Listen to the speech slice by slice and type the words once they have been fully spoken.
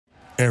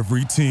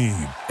Every team,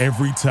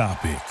 every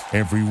topic,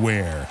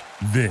 everywhere.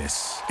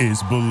 This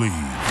is Believe.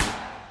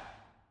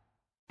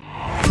 All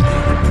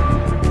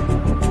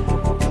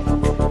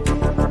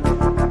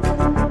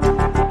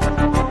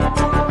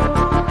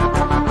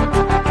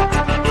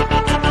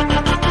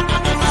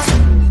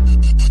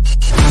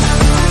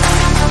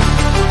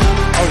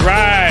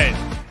right.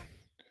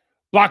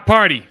 Block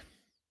party.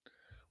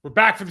 We're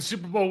back for the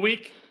Super Bowl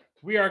week.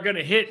 We are going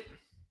to hit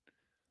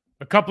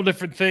a couple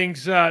different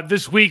things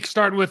this week,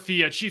 starting with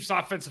the Chiefs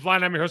offensive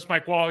line. I'm your host,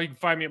 Mike Wahle. You can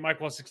find me at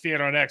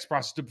MikeWahle68 on X,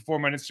 Process to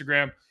Perform on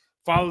Instagram.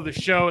 Follow the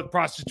show at the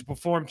Process to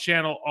Perform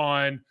channel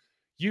on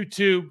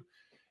YouTube.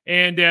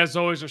 And as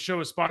always, our show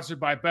is sponsored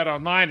by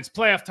BetOnline. It's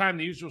playoff time.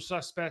 The usual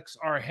suspects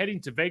are heading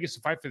to Vegas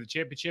to fight for the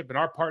championship. And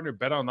our partner,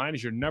 BetOnline,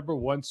 is your number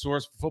one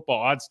source for football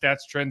odds,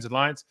 stats, trends, and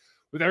lines.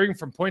 With everything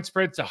from point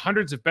spreads to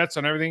hundreds of bets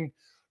on everything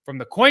from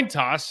the coin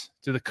toss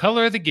to the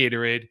color of the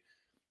Gatorade,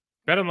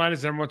 BetOnline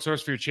is the number one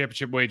source for your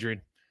championship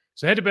wagering.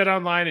 So head to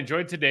BetOnline and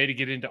join today to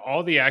get into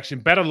all the action.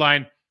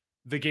 BetOnline,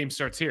 the game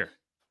starts here.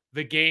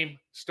 The game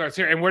starts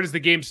here. And where does the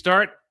game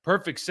start?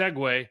 Perfect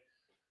segue. Of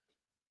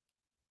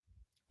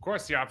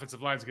course, the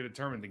offensive line is going to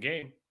determine the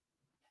game.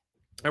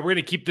 And we're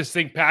going to keep this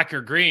thing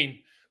Packer green,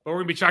 but we're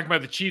going to be talking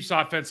about the Chiefs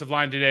offensive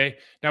line today.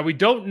 Now, we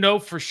don't know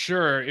for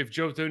sure if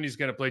Joe Thuney is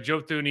going to play.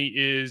 Joe Thuney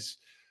is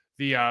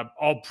the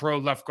all-pro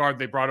left guard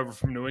they brought over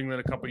from New England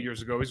a couple of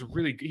years ago.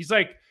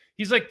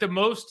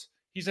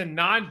 He's a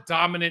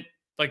non-dominant,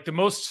 like the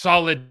most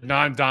solid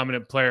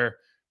non-dominant player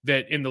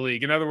that in the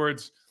league. In other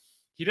words,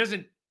 he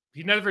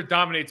never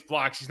dominates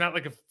blocks. He's not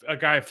like a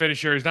guy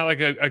finisher. He's not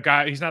like a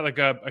guy. He's not like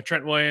a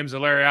Trent Williams, a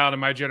Larry Allen in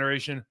my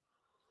generation.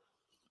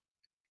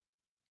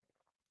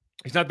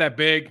 He's not that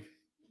big,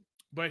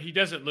 but he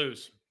doesn't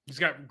lose. He's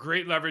got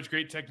great leverage,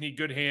 great technique,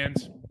 good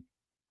hands.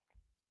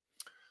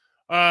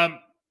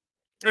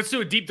 Let's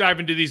do a deep dive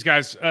into these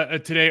guys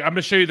today. I'm going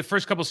to show you the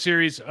first couple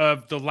series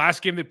of the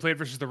last game they played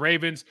versus the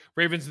Ravens.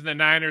 Ravens and the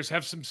Niners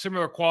have some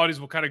similar qualities.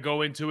 We'll kind of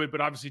go into it,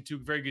 but obviously two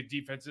very good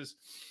defenses.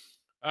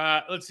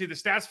 Let's see the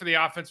stats for the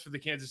offense for the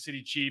Kansas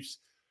City Chiefs.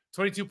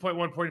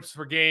 22.1 points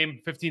per game,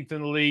 15th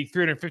in the league,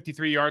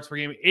 353 yards per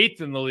game,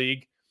 8th in the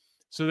league.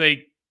 So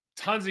they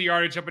tons of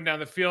yardage up and down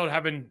the field,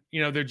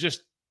 they're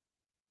just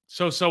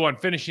so on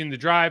finishing the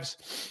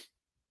drives.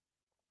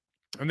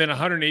 And then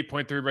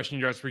 108.3 rushing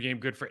yards per game,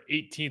 good for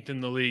 18th in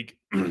the league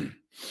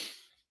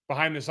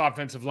behind this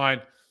offensive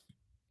line.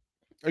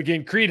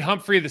 Again, Creed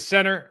Humphrey, the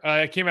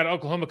center, came out of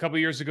Oklahoma a couple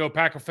years ago.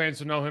 Packer fans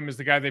will know him as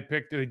the guy they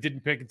didn't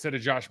pick instead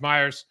of Josh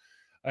Myers.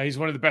 He's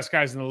one of the best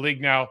guys in the league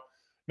now.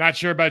 Not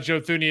sure about Joe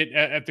Thuney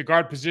at the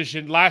guard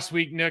position. Last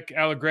week, Nick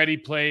Allegretti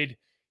played.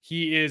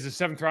 He is a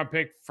 7th-round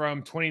pick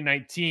from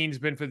 2019. He's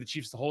been for the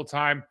Chiefs the whole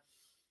time.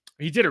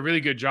 He did a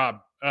really good job.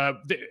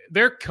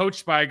 They're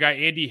coached by a guy,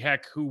 Andy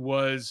Heck, who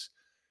was –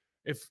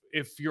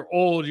 If you're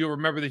old, you'll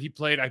remember that he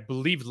played, I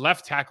believe,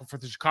 left tackle for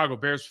the Chicago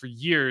Bears for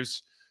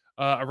years,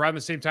 around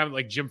the same time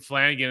like Jim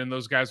Flanagan and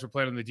those guys were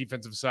playing on the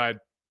defensive side,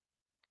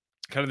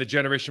 kind of the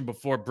generation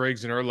before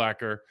Briggs and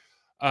Urlacher.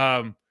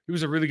 He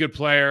was a really good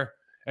player.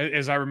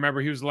 As I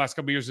remember, he was the last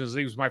couple of years in his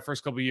league. It was my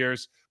first couple of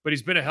years, but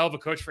he's been a hell of a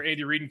coach for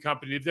Andy Reid and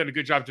company. They've done a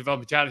good job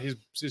developing talent.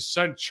 His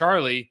son,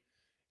 Charlie,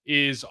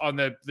 is on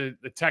the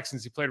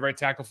Texans. He played right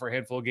tackle for a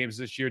handful of games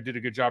this year, did a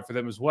good job for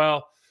them as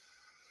well.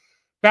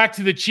 Back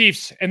to the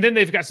Chiefs, and then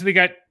they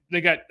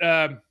got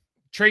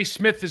Trey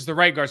Smith as the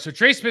right guard. So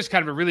Trey Smith's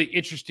kind of a really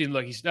interesting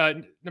look. He's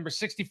number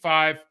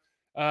 65,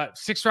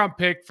 6th-round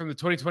pick from the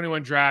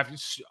 2021 draft.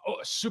 He's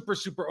a super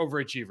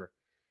overachiever,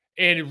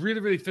 and a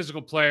really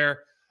physical player.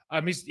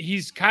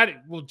 He's kind of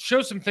will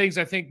show some things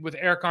I think with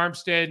Eric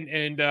Armstead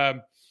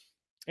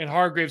and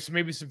Hargraves. So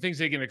maybe some things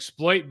they can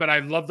exploit. But I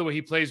love the way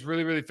he plays.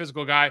 Really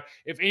physical guy.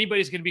 If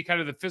anybody's going to be kind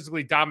of the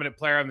physically dominant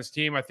player on this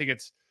team, I think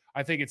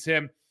it's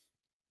him.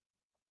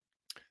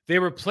 They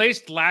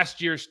replaced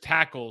last year's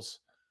tackles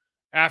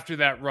after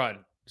that run.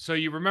 So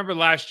you remember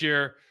last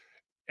year,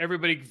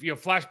 everybody,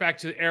 flashback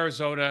to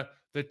Arizona,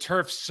 the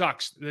turf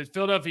sucks. The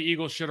Philadelphia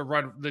Eagles should have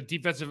run. The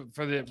defensive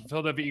for the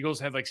Philadelphia Eagles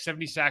had like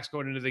 70 sacks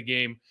going into the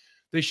game.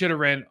 They should have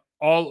ran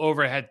all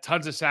over, had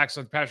tons of sacks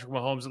on Patrick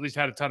Mahomes, at least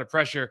had a ton of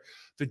pressure.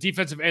 The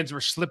defensive ends were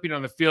slipping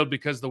on the field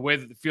because the way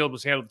that the field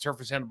was handled, the turf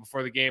was handled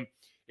before the game.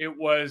 It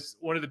was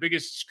one of the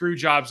biggest screw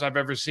jobs I've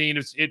ever seen.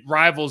 It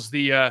rivals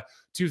the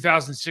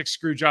 2006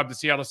 screw job the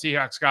Seattle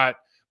Seahawks got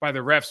by the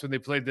refs when they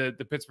played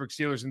the Pittsburgh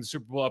Steelers in the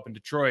Super Bowl up in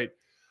Detroit.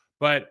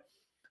 But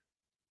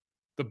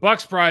the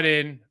Bucs brought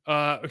in,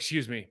 the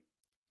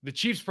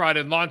Chiefs brought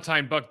in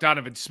longtime Buck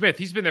Donovan Smith.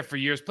 He's been there for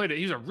years.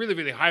 He's a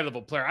really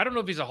high-level player. I don't know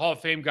if he's a Hall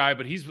of Fame guy,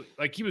 but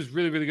he was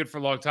really good for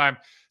a long time.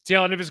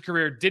 Tail end of his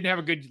career, didn't have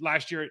a good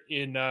last year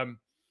in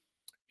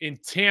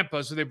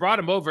Tampa, so they brought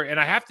him over. And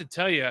I have to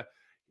tell you,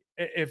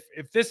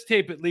 if this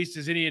tape at least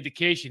is any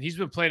indication, he's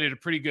been playing at a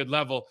pretty good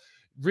level.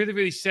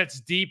 Really sets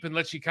deep and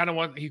lets you he kind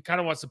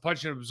of wants to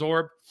punch and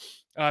absorb.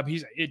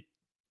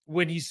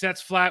 When he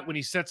sets flat, when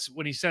he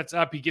sets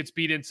up, he gets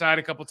beat inside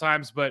a couple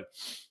times, but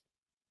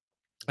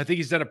I think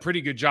he's done a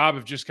pretty good job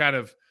of just kind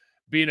of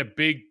being a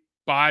big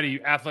body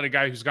athletic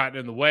guy who's gotten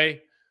in the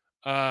way.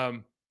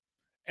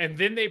 And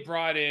then they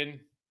brought in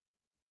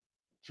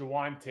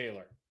Jawan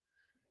Taylor.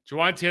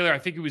 Jawan Taylor, I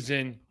think he was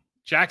in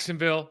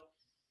Jacksonville,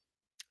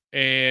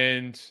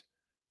 and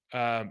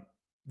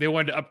they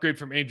wanted to upgrade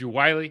from Andrew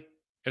Wahle.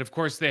 And, of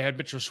course, they had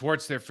Mitchell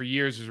Schwartz there for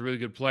years. He was a really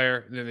good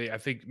player. And then I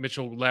think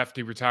Mitchell left.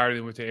 He retired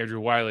and went to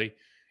Andrew Wahle.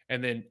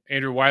 And then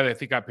Andrew Wahle, I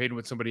think, got paid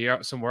with somebody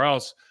else, somewhere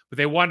else. But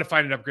they wanted to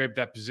find an upgrade at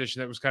that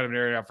position. That was kind of an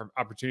area of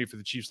opportunity for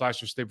the Chiefs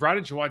last year. So they brought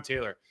in Jawan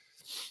Taylor.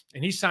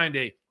 And he signed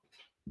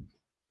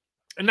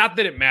and not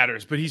that it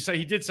matters, but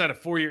he did sign a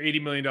 4-year,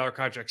 $80 million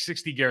contract,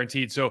 60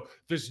 guaranteed. So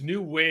this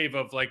new wave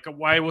of like,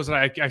 why wasn't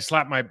I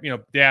slapped my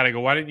dad? I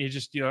go, why didn't you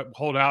just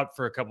hold out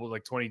for a couple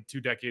of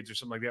 22 decades or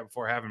something like that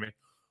before having me?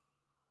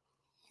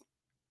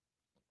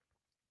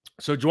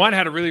 So Jawan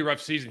had a really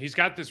rough season. He's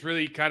got this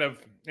really kind of,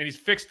 and he's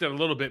fixed it a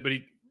little bit, but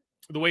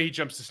the way he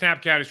jumps the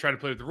snap count, he's trying to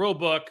play with the rule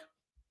book.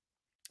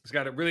 He's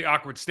got a really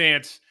awkward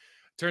stance,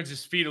 turns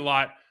his feet a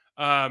lot.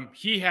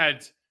 He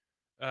had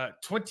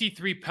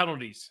 23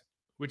 penalties,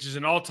 which is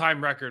an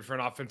all-time record for an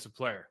offensive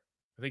player.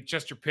 I think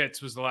Chester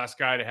Pitts was the last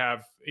guy to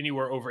have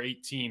anywhere over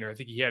 18, or I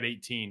think he had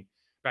 18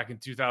 back in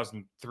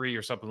 2003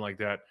 or something like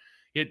that.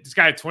 This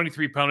guy had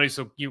 23 penalties,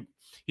 so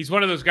he's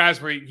one of those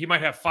guys where he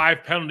might have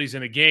 5 penalties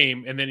in a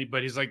game, and then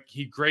but he's like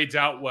he grades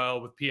out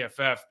well with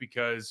PFF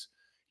because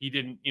he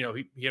didn't,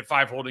 he had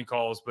 5 holding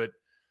calls, but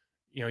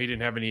he didn't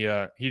have any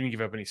he didn't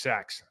give up any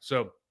sacks.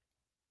 So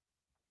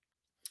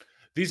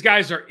these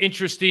guys are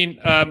interesting.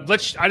 I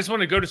just want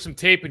to go to some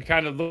tape and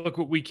kind of look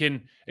what we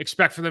can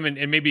expect from them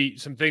and maybe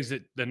some things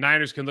that the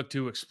Niners can look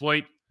to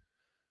exploit.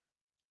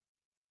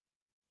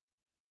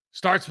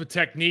 Starts with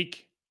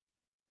technique.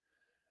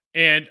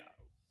 And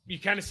you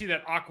kind of see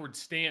that awkward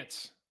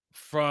stance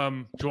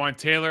from Jawan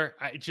Taylor.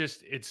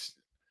 It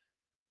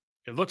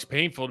looks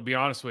painful, to be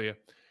honest with you.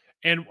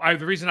 And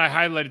the reason I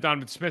highlighted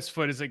Donovan Smith's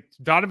foot is like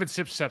Donovan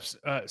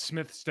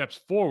Smith steps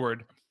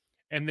forward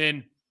and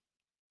then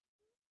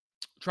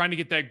trying to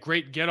get that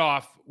great get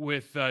off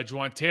with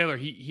Jawan Taylor.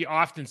 He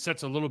often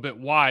sets a little bit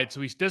wide.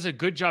 So he does a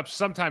good job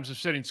sometimes of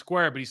setting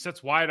square, but he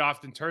sets wide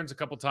often, turns a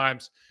couple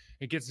times,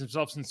 and gets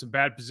himself in some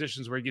bad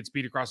positions where he gets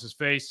beat across his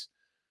face.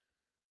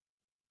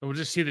 And we'll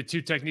just see the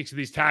 2 techniques of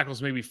these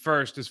tackles maybe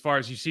first, as far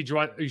as you see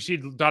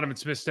Donovan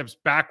Smith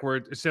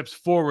steps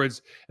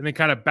forwards, and then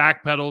kind of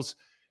backpedals,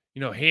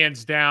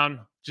 hands down,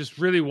 just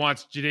really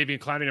wants Jadeveon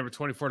Clowney, number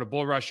 24, to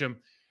bull rush him.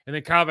 And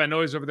then Kyle Van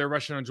Noy's over there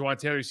rushing on Jawan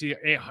Taylor. You see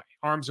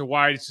arms are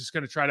wide. He's just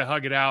going to try to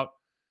hug it out.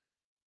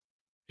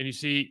 And you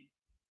see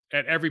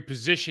at every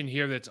position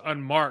here that's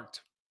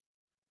unmarked,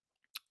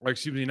 or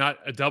excuse me, not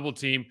a double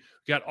team,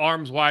 we got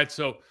arms wide.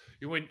 So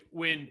when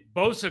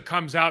Bosa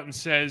comes out and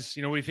says,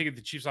 what do you think of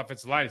the Chiefs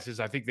offensive line? He says,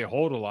 I think they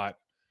hold a lot.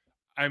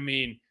 I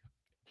mean,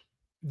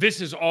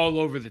 this is all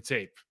over the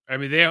tape. I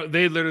mean,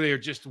 they literally are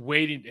just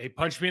waiting. Hey,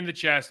 punch me in the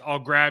chest. I'll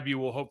grab you.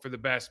 We'll hope for the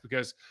best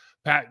because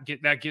that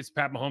gets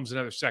Pat Mahomes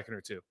another second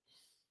or two.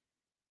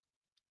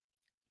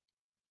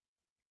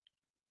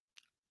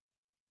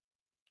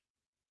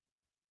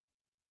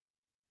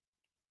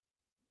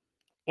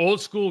 Old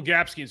school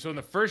gap scheme. So in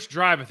the first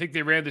drive, I think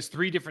they ran this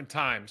 3 different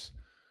times,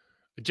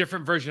 a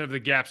different version of the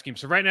gap scheme.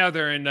 So right now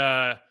they're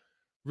in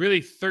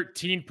really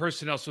 13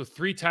 personnel. So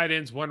 3 tight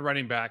ends, 1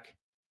 running back.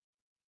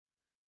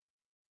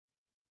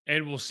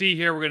 And we'll see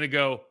here, we're going to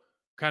go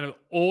kind of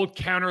old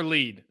counter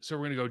lead. So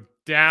we're going to go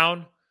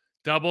down,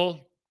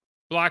 double,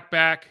 block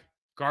back.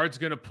 Guard's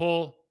going to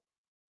pull.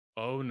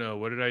 Oh, no.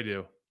 What did I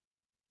do?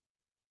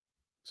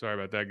 Sorry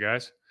about that,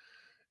 guys.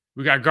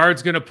 We got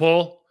guards going to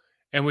pull,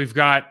 and we've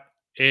got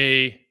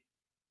a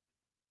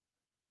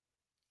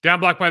down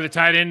block by the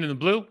tight end in the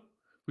blue.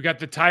 We got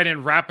the tight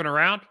end wrapping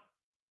around,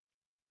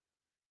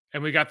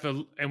 and we got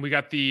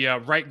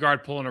the right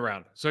guard pulling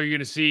around. So you're going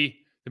to see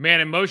the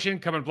man in motion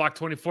coming block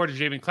 24 to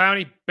Jadeveon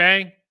Clowney.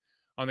 Bang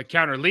on the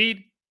counter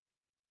lead.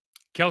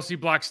 Kelsey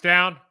blocks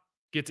down,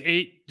 gets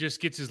 8, just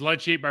gets his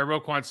lunch ate by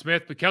Roquan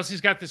Smith. But Kelsey's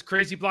got this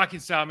crazy blocking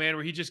style, man,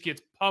 where he just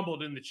gets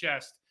pummeled in the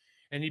chest.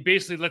 And he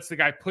basically lets the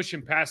guy push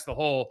him past the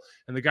hole,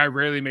 and the guy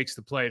rarely makes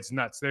the play. It's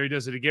nuts. There he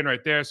does it again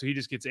right there. So he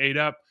just gets 8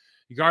 up.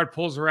 The guard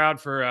pulls around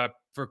for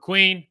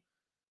Queen.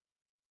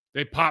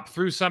 They pop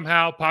through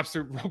somehow. Pops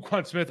through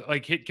Roquan Smith,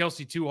 hit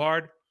Kelsey too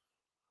hard.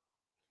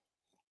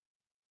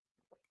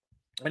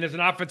 And as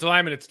an offensive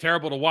lineman, it's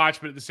terrible to watch,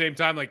 but at the same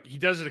time, he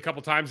does it a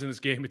couple times in this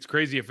game. It's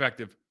crazy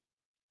effective.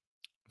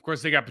 Of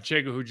course, they got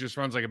Pacheco, who just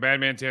runs like a bad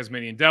man,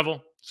 Tasmanian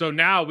devil. So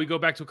now we go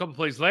back to a couple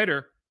plays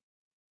later,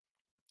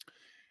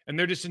 and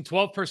they're just in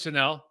 12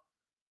 personnel,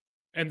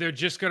 and they're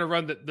just going to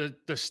run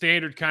the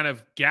standard kind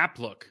of gap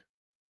look.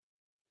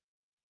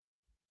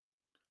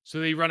 So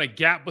they run a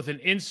gap with an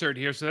insert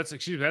here. So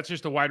that's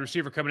just a wide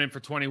receiver coming in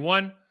for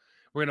 21.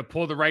 We're going to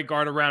pull the right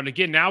guard around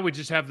again. Now we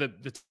just have the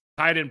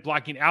tight end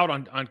blocking out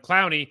on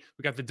Clowney.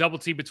 We got the double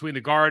team between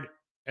the guard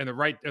and the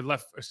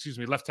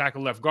left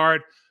tackle, left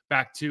guard,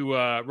 back to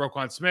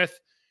Roquan Smith.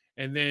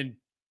 And then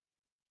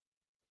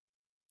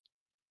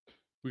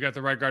we got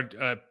the right guard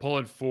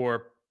pulling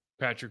for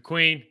Patrick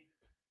Queen.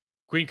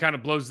 Queen kind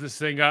of blows this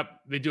thing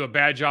up. They do a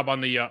bad job on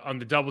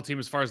the double team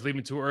as far as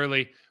leaving too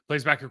early.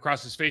 plays back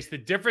across his face. The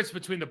difference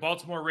between the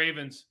Baltimore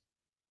Ravens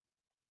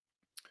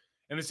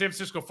and the San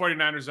Francisco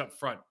 49ers up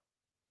front.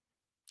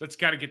 Let's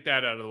kind of get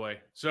that out of the way.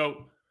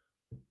 So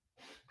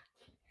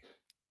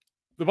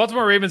the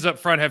Baltimore Ravens up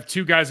front have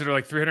two guys that are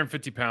like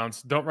 350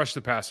 pounds, don't rush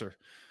the passer.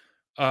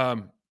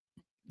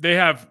 They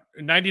have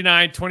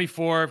 99,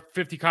 24,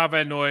 50 Cobb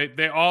Van Noy.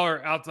 They all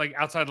are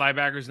outside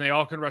linebackers, and they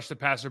all can rush the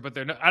passer, but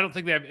I don't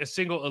think they have a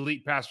single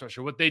elite pass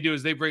rusher. What they do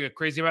is they bring a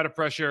crazy amount of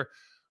pressure,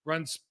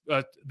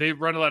 they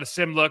run a lot of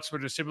sim looks,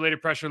 which are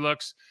simulated pressure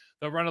looks.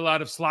 They'll run a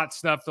lot of slot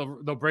stuff.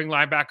 They'll bring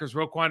linebackers.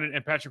 Roquan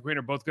and Patrick Queen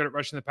are both good at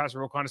rushing the passer,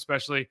 Roquan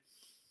especially.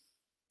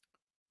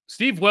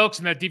 Steve Wilkes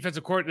and that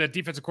defensive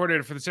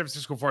coordinator for the San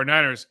Francisco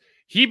 49ers,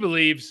 he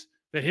believes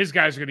that his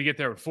guys are going to get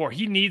there at 4.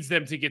 He needs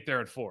them to get there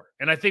at 4.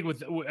 And I think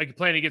with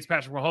playing against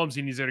Patrick Mahomes,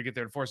 he needs them to get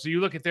there at 4. So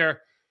you look at their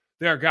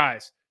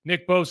guys.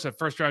 Nick Bosa,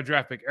 first-round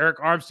draft pick. Eric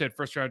Armstead,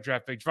 first-round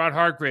draft pick. Javon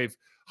Hargrave,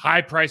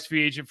 high-priced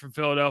free agent from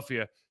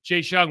Philadelphia.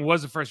 Chase Young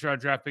was a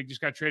first-round draft pick, just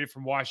got traded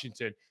from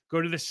Washington.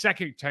 Go to the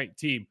second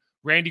team.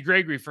 Randy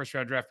Gregory,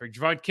 first-round draft pick.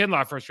 Javon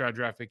Kinlaw, first-round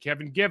draft pick.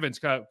 Kevin Givens,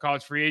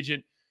 college free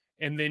agent.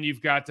 And then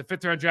you've got the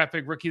fifth-round draft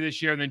pick rookie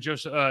this year, and then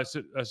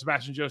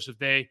Sebastian Joseph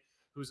Day,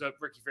 who's a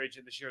rookie free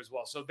agent this year as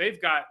well. So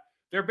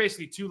they're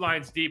basically 2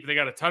 lines deep. They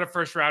got a ton of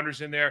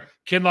first-rounders in there.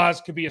 Kinlaw's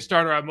could be a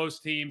starter on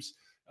most teams.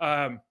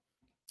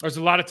 There's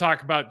a lot of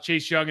talk about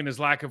Chase Young and his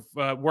lack of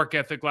work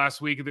ethic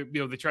last week.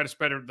 They try to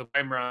spread the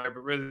blame around there,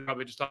 but really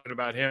probably just talking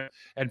about him.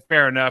 And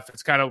fair enough.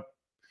 It's kind of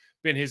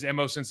been his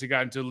MO since he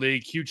got into the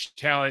league. Huge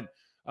talent,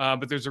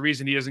 but there's a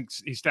reason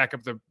he stack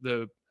up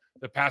the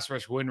pass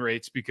rush win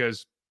rates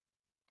because,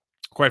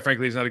 quite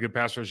frankly, he's not a good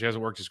pass rusher. He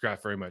hasn't worked his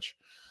craft very much.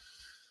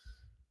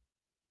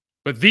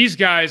 But these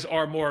guys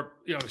are more,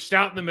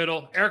 stout in the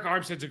middle. Eric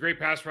Armstead's a great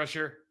pass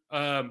rusher.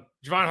 Javon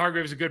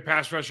Hargrave is a good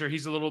pass rusher.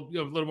 He's a little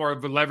more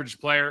of a leveraged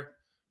player.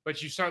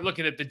 But you start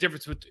looking at the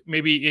difference with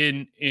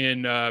maybe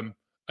in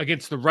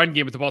against the run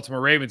game with the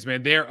Baltimore Ravens,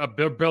 man. They're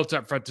built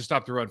up front to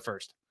stop the run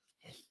first.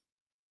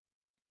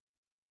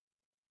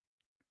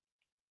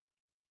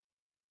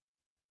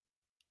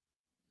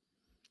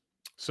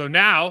 So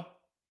now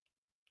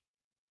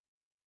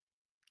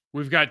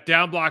we've got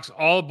down blocks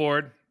all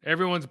aboard.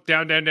 Everyone's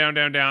down. And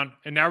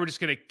now we're just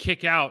going to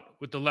kick out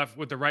with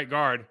the right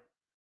guard.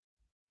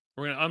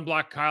 We're going to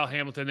unblock Kyle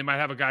Hamilton. They might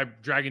have a guy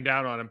dragging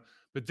down on him.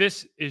 But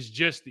this is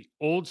just the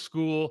old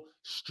school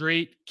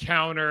straight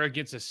counter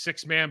against a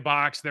 6-man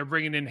box. They're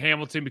bringing in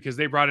Hamilton because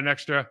they brought an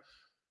extra.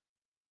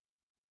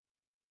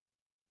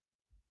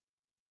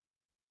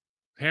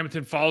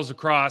 Hamilton follows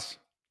across.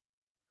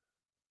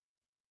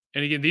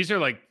 And again, these are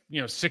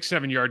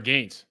 6-7 yard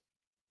gains.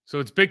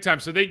 So it's big time.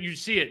 So you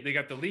see it. They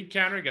got the lead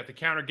counter, they got the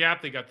counter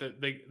gap, they got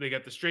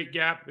the straight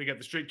gap, they got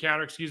the straight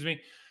counter, excuse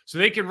me. So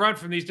they can run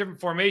from these different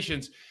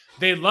formations.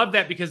 They love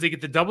that because they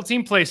get the double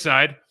team play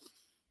side.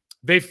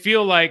 They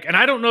feel like, and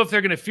I don't know if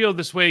they're going to feel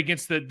this way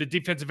against the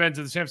defensive ends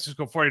of the San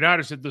Francisco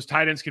 49ers, that those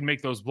tight ends can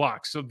make those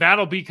blocks. So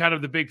that'll be kind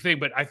of the big thing.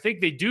 But I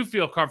think they do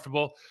feel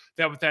comfortable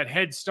that with that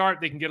head start,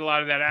 they can get a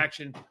lot of that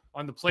action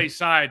on the play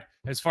side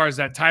as far as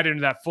that tight end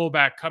and that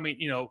fullback coming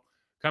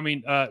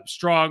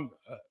strong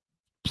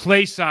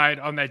play side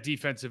on that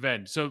defensive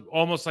end. So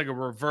almost like a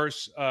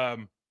reverse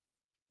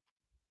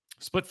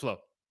split flow.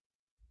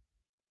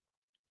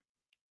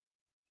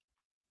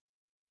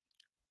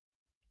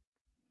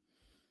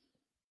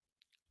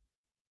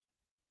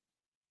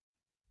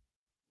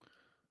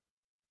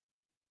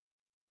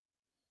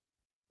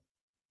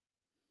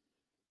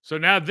 So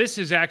now this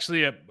is a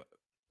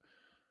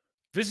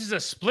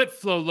split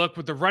flow look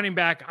with the running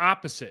back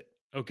opposite.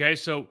 Okay.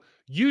 So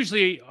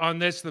usually on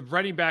this, the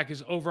running back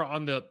is over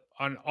on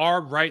our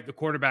right, the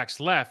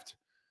quarterback's left.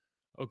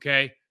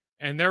 Okay.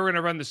 And they're going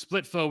to run the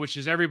split flow, which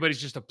is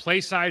everybody's just a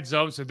play side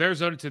zone. So they're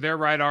zoned to their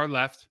right, our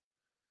left.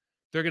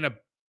 They're going to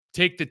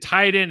take the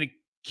tight end and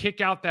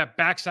kick out that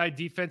backside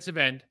defensive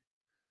end.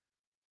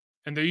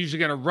 And they're usually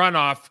going to run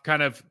off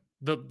kind of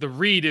the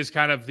read is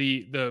kind of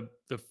the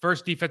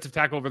first defensive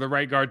tackle over the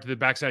right guard to the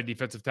backside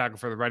defensive tackle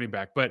for the running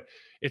back. But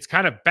it's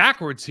kind of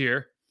backwards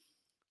here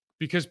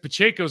because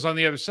Pacheco's on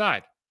the other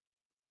side.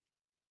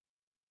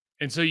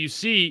 And so you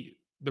see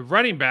the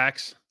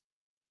linebackers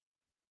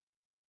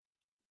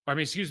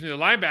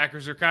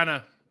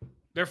are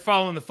they're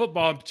following the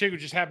football, and Pacheco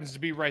just happens to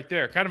be right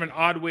there. Kind of an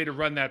odd way to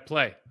run that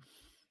play.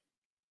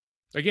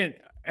 Again,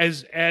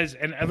 and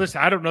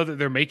listen, I don't know that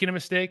they're making a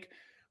mistake,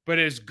 but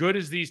as good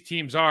as these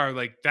teams are,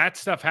 that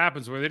stuff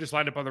happens where they just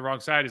lined up on the wrong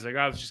side. He's like,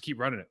 let's just keep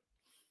running it.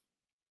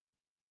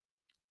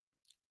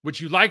 What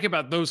you like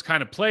about those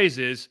kind of plays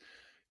is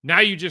now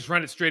you just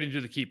run it straight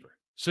into the keeper.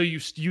 So you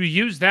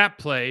use that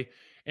play,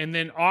 and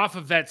then off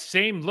of that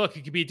same look,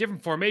 it could be a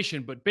different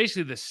formation, but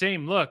basically the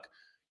same look,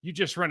 you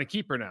just run a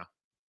keeper now.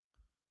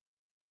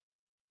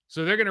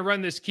 So they're going to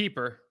run this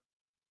keeper,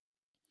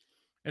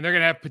 and they're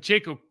going to have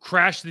Pacheco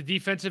crash the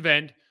defensive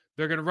end.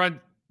 They're going to run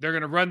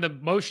the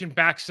motion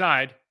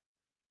backside.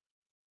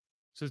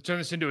 So turn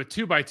this into a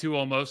 2x2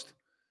 almost.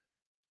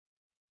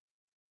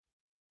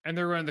 And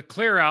they're running the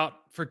clear out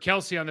for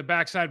Kelsey on the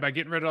backside by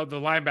getting rid of the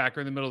linebacker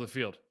in the middle of the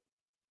field.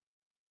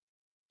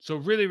 So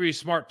really, really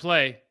smart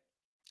play.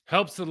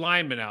 Helps the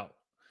lineman out.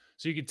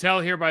 So you can tell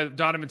here by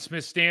Donovan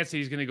Smith's stance that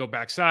he's going to go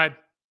backside.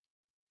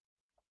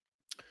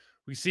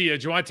 We see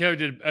Jawaan Taylor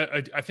did,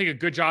 I think, a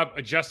good job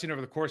adjusting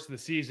over the course of the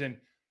season,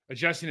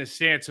 adjusting his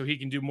stance so he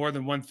can do more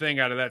than one thing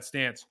out of that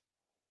stance.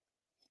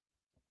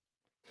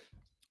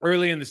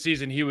 Early in the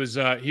season, he was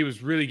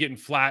really getting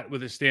flat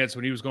with his stance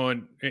when he was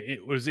going.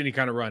 It was any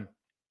kind of run.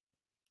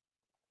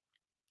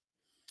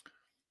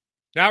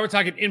 Now we're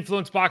talking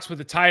influence box with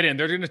the tight end.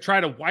 They're going to try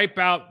to wipe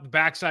out the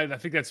backside. I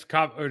think that's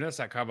that's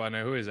not Cobb.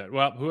 Now who is that?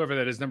 Well, whoever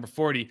that is, number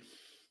 40.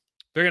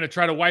 They're going to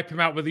try to wipe him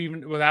out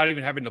without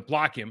even having to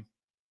block him.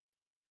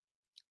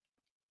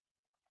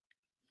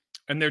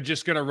 And they're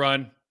just going to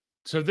run.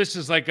 So this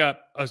is like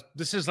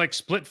this is like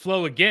split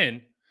flow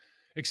again,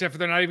 except for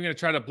they're not even going to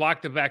try to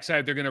block the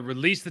backside. They're going to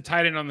release the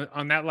tight end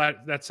on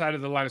that side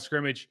of the line of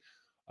scrimmage,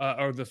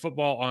 or the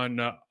football on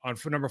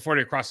number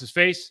 40 across his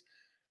face,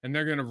 and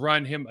they're going to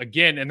run him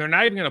again. And they're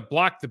not even going to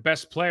block the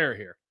best player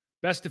here.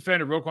 Best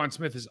defender, Roquan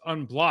Smith, is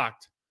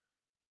unblocked.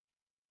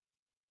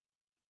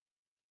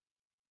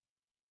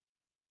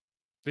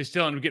 They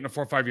still end up getting a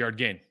 4 or 5 yard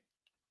gain.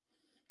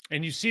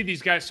 And you see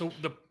these guys.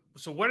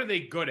 So what are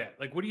they good at?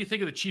 Like, what do you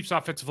think of the Chiefs'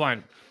 offensive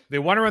line? They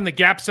want to run the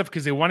gap stuff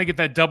because they want to get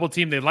that double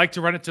team. They like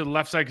to run it to the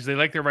left side because they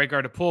like their right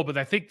guard to pull. But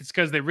I think it's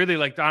because they really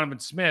like Donovan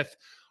Smith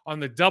on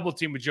the double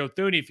team with Joe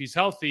Thuney, if he's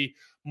healthy,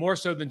 more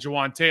so than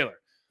Jawaan Taylor.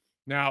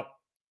 Now,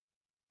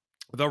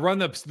 they'll run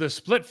the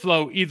split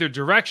flow either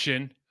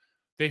direction.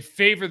 They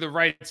favor the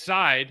right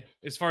side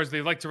as far as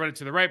they like to run it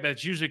to the right, but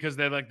it's usually because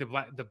they like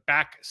the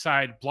back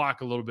side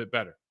block a little bit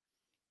better.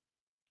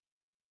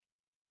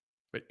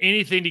 But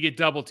anything to get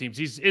double teams.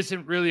 This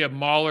isn't really a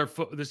mauler.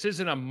 This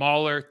isn't a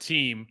mauler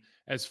team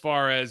as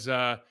far as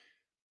their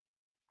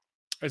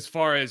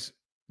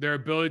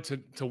ability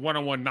to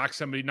one-on-one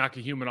knock a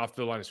human off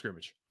the line of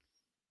scrimmage.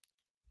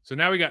 So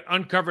now we got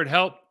uncovered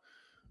help.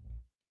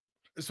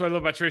 This is what I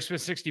love about Trey Smith,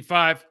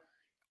 65.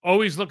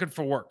 Always looking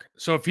for work.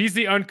 So if he's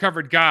the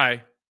uncovered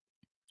guy,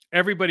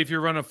 everybody, if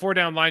you're running a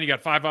 4-down line, you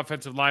got 5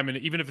 offensive linemen.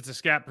 Even if it's a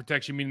scat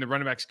protection, meaning the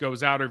running backs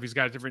goes out, or if he's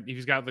got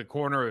the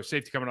corner or a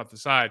safety coming off the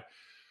side.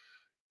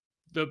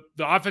 The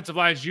offensive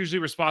line is usually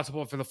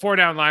responsible for the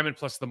 4-down lineman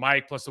plus the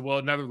Mike plus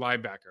another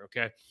linebacker.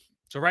 Okay,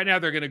 so right now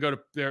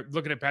they're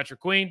looking at Patrick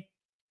Queen,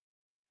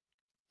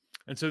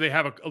 and so they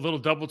have a little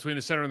double between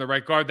the center and the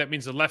right guard. That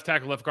means the left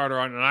tackle, left guard are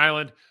on an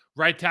island.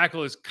 Right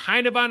tackle is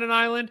kind of on an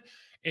island,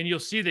 and you'll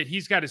see that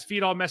he's got his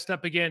feet all messed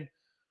up again.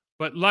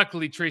 But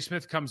luckily, Trey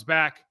Smith comes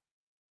back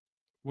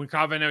when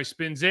Calvin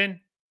spins in,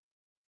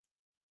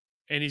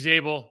 and he's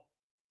able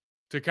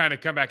to kind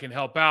of come back and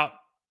help out.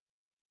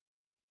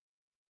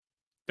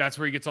 That's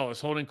where he gets all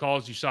his holding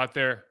calls. You saw it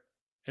there.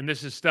 And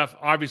this is stuff,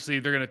 obviously,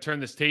 they're going to turn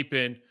this tape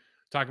in.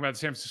 Talking about the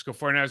San Francisco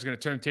 49ers, going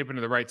to turn the tape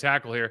into the right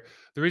tackle here.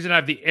 The reason I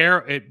have the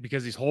arrow,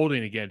 because he's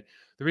holding again.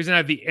 The reason I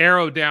have the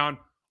arrow down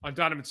on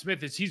Donovan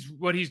Smith is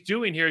what he's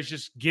doing here is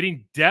just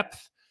getting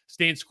depth,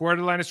 staying square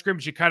to the line of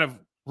scrimmage, and kind of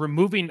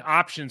removing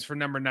options for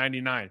number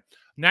 99.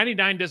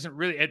 99 doesn't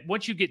really,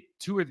 once you get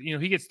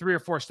he gets 3 or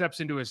 4 steps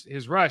into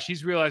his rush,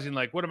 he's realizing,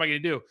 like, what am I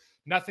going to do?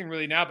 Nothing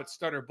really now but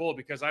stutter bull,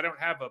 because I don't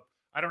have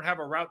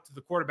a route to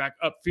the quarterback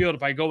upfield.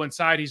 If I go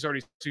inside, he's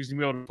already choosing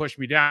to be able to push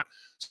me down.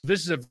 So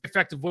this is an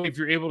effective way if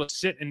you're able to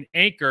sit and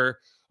anchor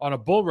on a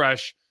bull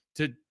rush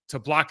to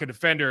block a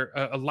defender,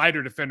 a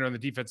lighter defender on the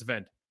defensive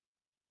end.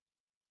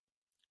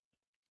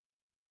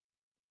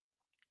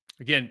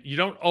 Again, you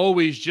don't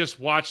always just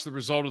watch the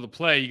result of the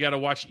play. You got to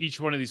watch each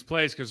one of these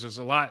plays because there's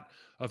a lot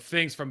of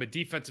things from a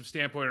defensive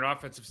standpoint or an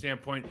offensive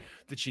standpoint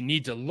that you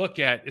need to look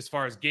at as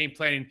far as game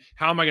planning.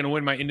 How am I going to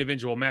win my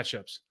individual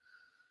matchups?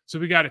 So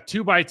we got a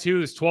 2x2.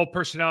 There's 12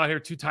 personnel out here,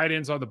 2 tight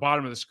ends on the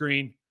bottom of the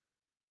screen.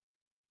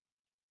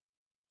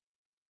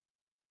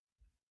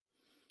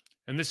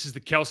 And this is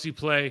the Kelsey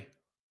play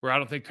where I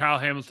don't think Kyle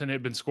Hamilton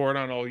had been scored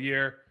on all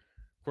year.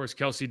 Of course,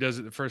 Kelsey does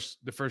it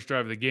the first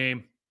drive of the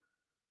game.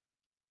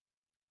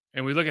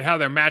 And we look at how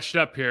they're matched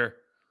up here.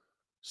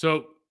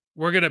 So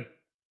we're going to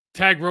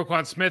tag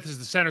Roquan Smith as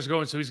the center's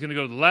going, so he's going to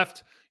go to the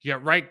left. You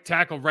got right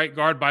tackle, right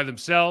guard by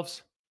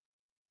themselves.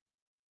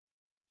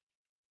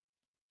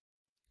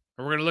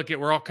 And we're going to look at,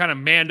 we're all kind of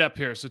manned up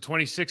here. So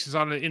 26 is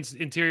on the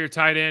interior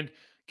tight end.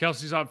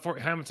 Kelsey's on,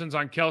 Hamilton's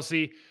on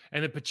Kelsey.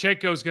 And then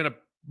Pacheco's going to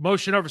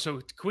motion over.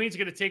 So Queen's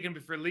going to take him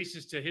if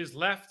releases to his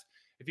left.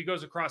 If he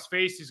goes across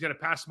face, he's going to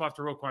pass him off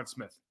to Roquan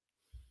Smith.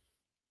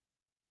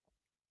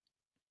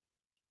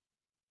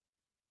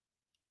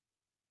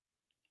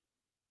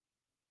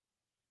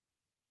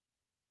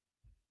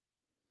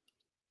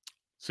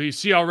 So you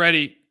see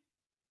already,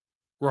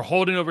 we're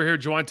holding over here.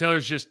 Jawaan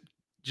Taylor's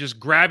just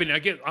grabbing.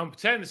 I'm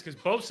saying this because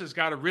Bosa's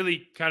got a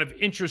really kind of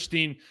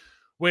interesting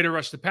way to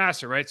rush the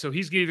passer, right? So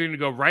he's either going to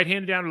go right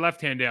hand down or left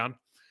hand down.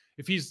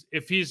 If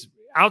he's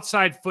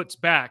outside foot's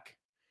back,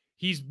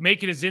 he's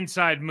making his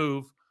inside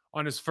move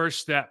on his first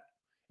step.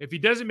 If he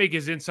doesn't make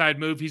his inside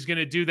move, he's going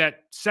to do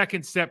that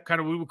second step, kind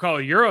of what we would call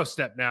a Euro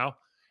step now.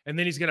 And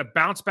then he's going to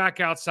bounce back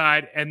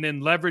outside and then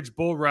leverage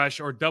bull rush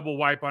or double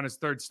wipe on his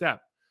third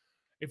step.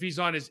 If he's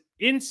on his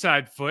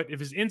inside foot, if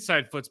his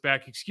inside foot's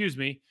back,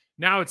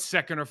 now it's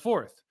second or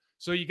fourth.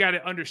 So you got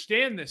to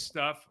understand this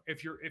stuff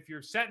if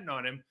you're setting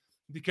on him,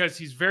 because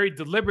he's very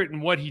deliberate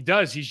in what he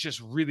does. He's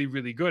just really,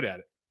 really good at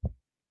it.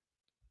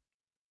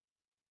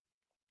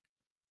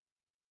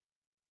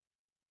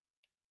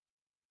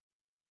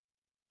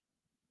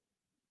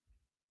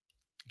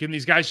 Again,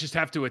 these guys just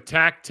have to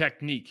attack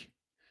technique.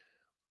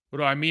 What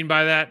do I mean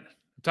by that? I'm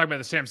talking about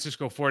the San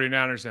Francisco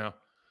 49ers now.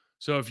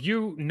 So if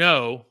you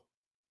know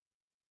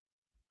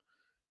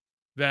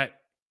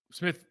that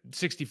Smith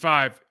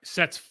 65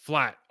 sets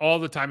flat all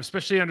the time,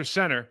 especially under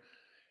center,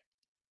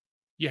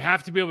 you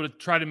have to be able to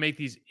try to make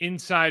these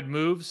inside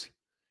moves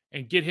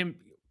and get him.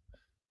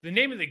 The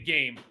name of the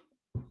game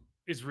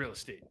is real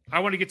estate. I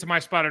want to get to my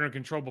spot under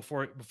control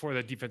before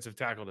that defensive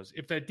tackle does.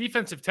 If that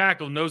defensive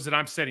tackle knows that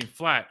I'm setting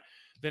flat,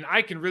 then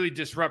I can really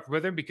disrupt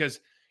with him, because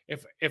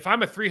if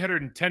I'm a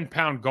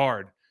 310-pound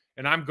guard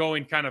and I'm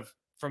going kind of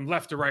from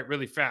left to right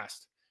really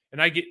fast,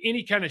 and I get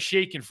any kind of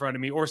shake in front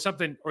of me or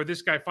something, or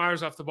this guy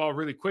fires off the ball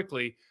really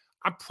quickly,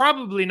 I'm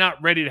probably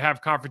not ready to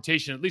have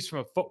confrontation, at least from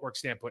a footwork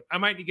standpoint. I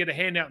might need to get a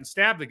hand out and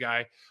stab the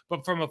guy,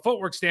 but from a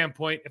footwork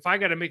standpoint, if I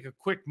got to make a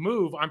quick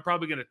move, I'm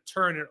probably going to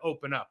turn and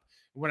open up.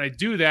 When I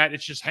do that,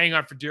 it's just hang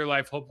on for dear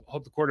life,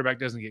 hope the quarterback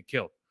doesn't get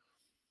killed.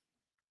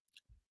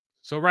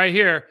 So right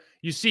here,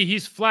 you see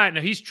he's flat.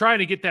 Now he's trying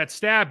to get that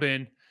stab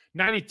in.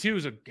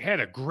 92 had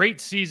a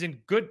great season,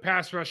 good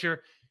pass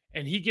rusher,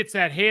 and he gets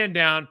that hand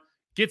down,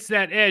 gets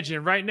that edge,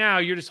 and right now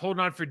you're just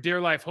holding on for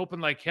dear life, hoping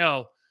like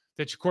hell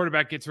that your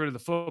quarterback gets rid of the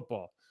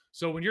football.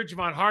 So when you're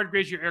Javon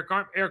Hargraves, you're Eric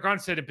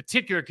Armstead in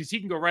particular, because he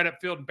can go right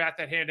upfield and bat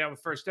that hand down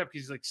with first step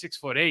because he's like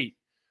 6'8".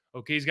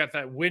 Okay, he's got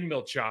that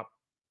windmill chop.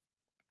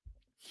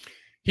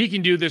 He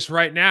can do this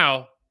right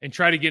now and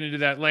try to get into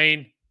that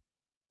lane.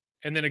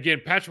 And then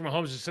again, Patrick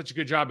Mahomes does such a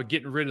good job of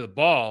getting rid of the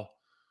ball,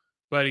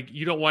 but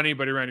you don't want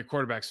anybody around your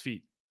quarterback's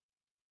feet.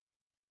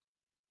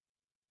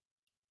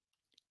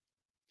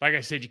 Like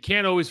I said, you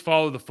can't always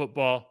follow the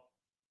football.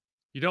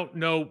 You don't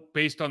know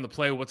based on the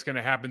play what's going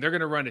to happen. They're going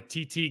to run a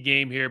TT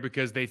game here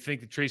because they think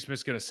that Trey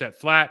Smith's going to set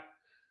flat,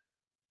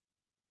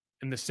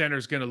 and the center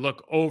is going to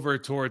look over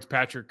towards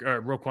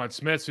Roquan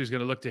Smith, so he's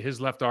going to look to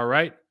his left or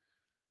right.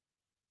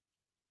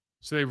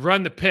 So they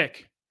run the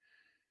pick,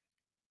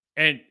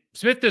 and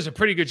Smith does a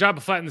pretty good job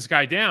of flattening this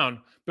guy down,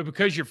 but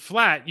because you're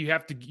flat, you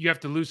have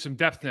to lose some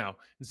depth now.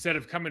 Instead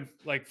of coming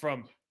like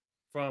from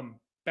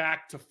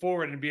back to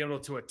forward and be able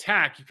to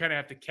attack, you kind of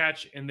have to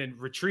catch and then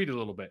retreat a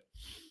little bit.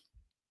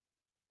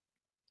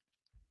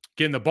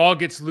 Again, the ball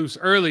gets loose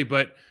early,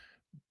 but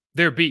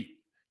they're beat.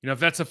 You know, if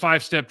that's a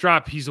 5-step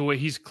drop,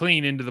 he's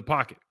clean into the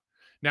pocket.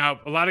 Now,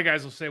 a lot of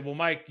guys will say, well,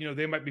 Mike,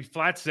 they might be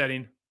flat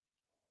setting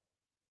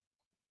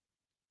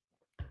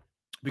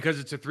because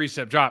it's a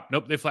 3-step drop.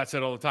 Nope, they flat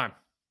set all the time.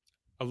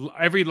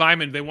 Every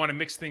lineman, they want to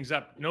mix things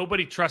up.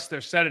 Nobody trusts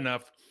their set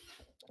enough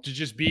to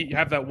just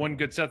have that one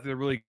good set that they're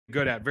really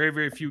good at. Very,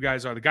 very few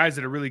guys are. The guys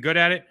that are really good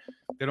at it,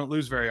 they don't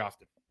lose very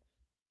often.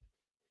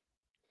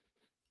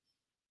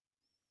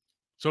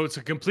 So it's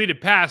a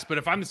completed pass, but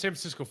if I'm the San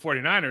Francisco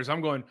 49ers,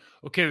 I'm going,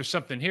 okay, there's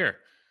something here.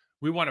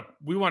 We want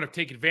to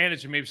take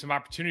advantage of maybe some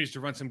opportunities to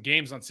run some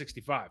games on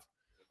 65.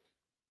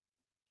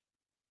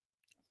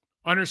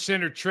 Under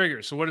center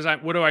trigger. So what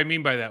do I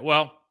mean by that?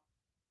 Well,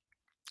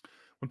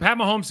 when Pat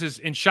Mahomes is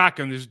in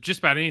shotgun, there's just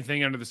about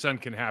anything under the sun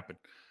can happen.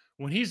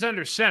 When he's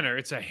under center,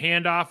 it's a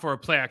handoff or a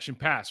play action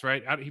pass,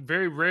 right?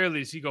 Very rarely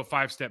does he go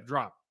 5-step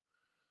drop.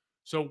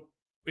 So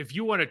if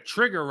you want to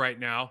trigger right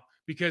now,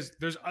 because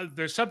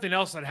there's something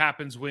else that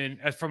happens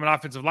from an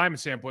offensive lineman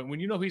standpoint, when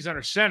he's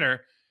under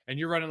center and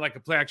you're running like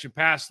a play action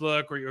pass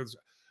look, or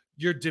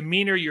your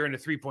demeanor, you're in a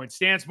 3-point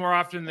stance more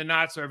often than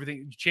not. So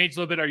everything changed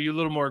a little bit. Are you a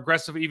little more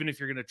aggressive, even if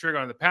you're going to trigger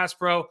on the pass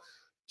pro?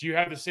 Do you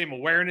have the same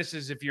awareness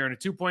as if you're in a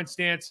 2-point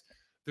stance?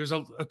 There's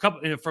a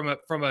couple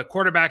from a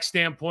quarterback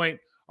standpoint.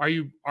 Are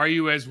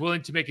you as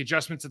willing to make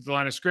adjustments at the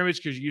line of scrimmage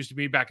because you used to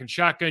be back in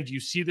shotgun? Do you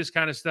see this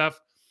kind of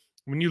stuff?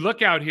 When you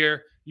look out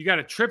here, you got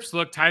a trips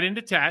look, tight end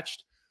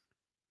attached.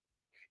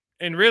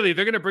 And really,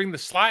 they're going to bring the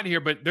slot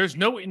here, but there's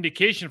no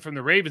indication from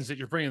the Ravens that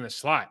you're bringing the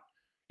slot.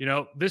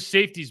 This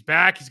safety's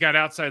back. He's got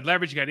outside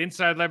leverage. You got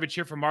inside leverage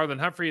here from Marlon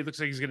Humphrey. It looks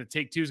like he's going to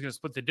take two. He's going to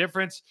split the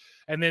difference.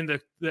 And then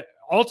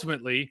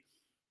ultimately,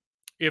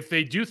 if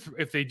they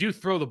do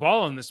throw the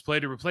ball on this play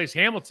to replace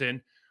Hamilton,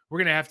 we're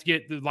going to have to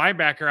get the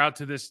linebacker out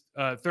to this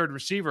third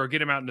receiver or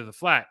get him out into the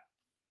flat.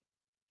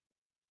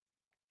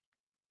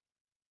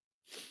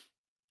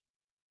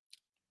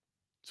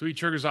 So he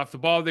triggers off the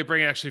ball. They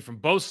bring it actually from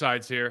both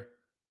sides here.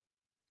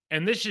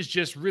 And this is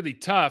just really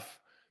tough.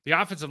 The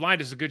offensive line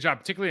does a good job,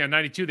 particularly on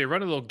 92. They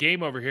run a little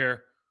game over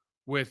here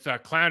with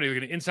Clowney. They're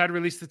going to inside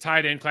release the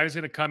tight end. Clowney's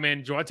going to come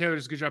in. Jawad Taylor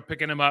does a good job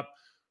picking him up.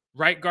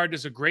 Right guard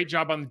does a great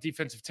job on the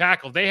defensive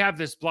tackle. They have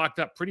this blocked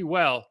up pretty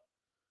well,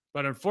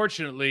 but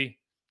unfortunately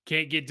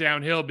can't get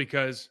downhill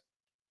because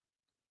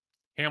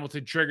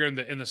Hamilton trigger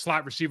and the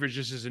slot receiver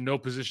just is in no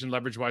position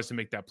leverage-wise to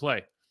make that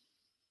play.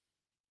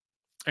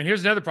 And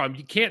here's another problem.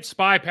 You can't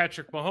spy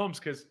Patrick Mahomes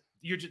because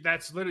you're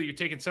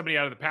taking somebody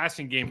out of the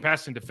passing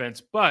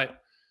defense.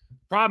 But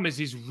Problem is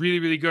he's really,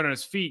 really good on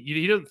his feet.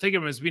 You don't think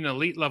of him as being an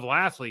elite level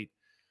athlete,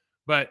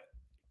 but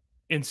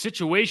in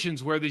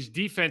situations where these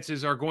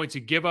defenses are going to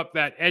give up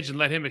that edge and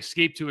let him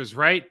escape to his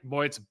right,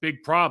 boy, it's a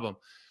big problem.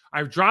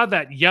 I draw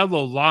that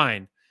yellow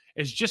line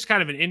as just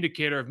kind of an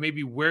indicator of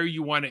maybe where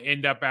you want to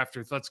end up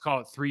after, let's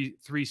call it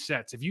three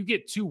sets. If you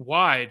get too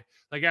wide,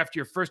 like after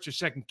your first or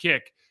second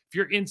kick, if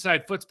your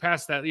inside foot's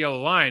past that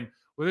yellow line,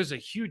 well, there's a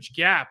huge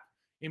gap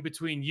in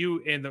between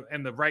you and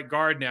the right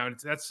guard now. And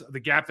that's the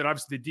gap that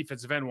obviously the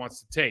defensive end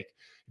wants to take.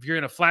 If you're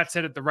in a flat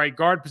set at the right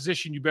guard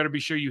position, you better be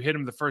sure you hit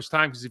him the first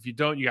time, because if you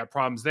don't, you got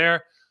problems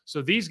there.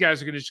 So these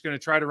guys are just going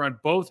to try to run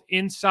both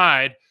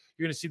inside.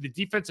 You're going to see the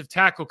defensive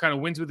tackle kind of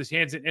wins with his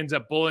hands and ends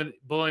up bullying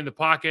the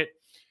pocket.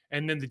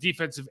 And then the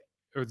defensive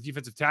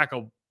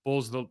tackle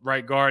bulls the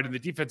right guard, and the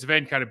defensive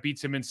end kind of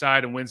beats him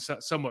inside and wins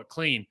somewhat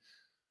clean.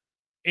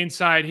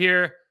 Inside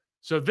here.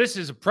 So this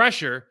is a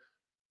pressure,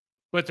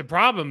 but the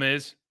problem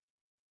is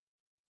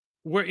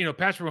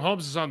Patrick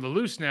Mahomes is on the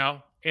loose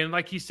now. And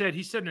like he said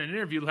in an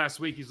interview last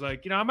week, he's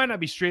like, I might not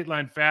be straight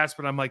line fast,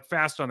 but I'm like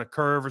fast on a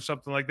curve or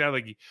something like that.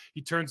 Like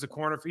he turns the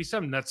corner. He's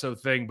some nutso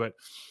thing. But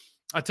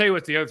I'll tell you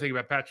what the other thing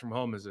about Patrick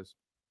Mahomes is.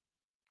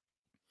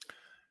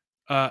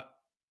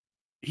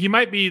 He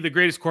might be the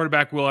greatest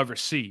quarterback we'll ever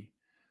see,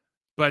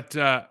 but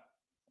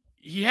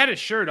he had his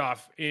shirt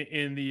off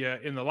in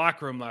the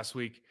locker room last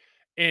week,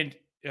 and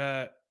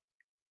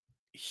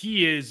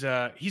he's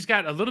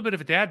got a little bit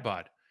of a dad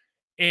bod.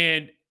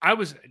 And I'm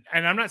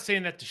not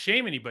saying that to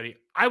shame anybody.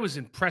 I was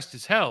impressed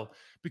as hell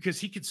because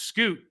he could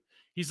scoot.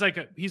 He's like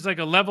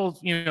a level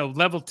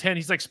 10.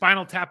 He's like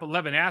Spinal Tap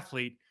 11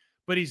 athlete,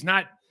 but he's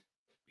not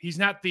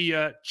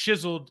the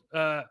chiseled,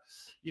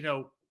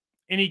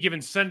 any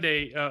given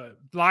Sunday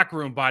locker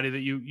room body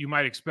that you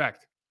might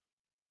expect.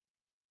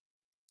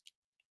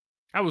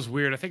 That was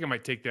weird. I think I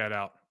might take that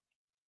out.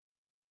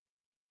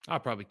 I'll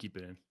probably keep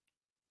it in.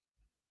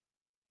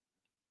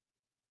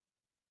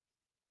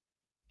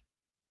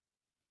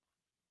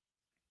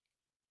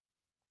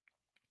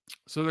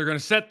 So they're going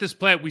to set this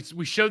play.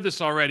 We showed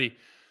this already.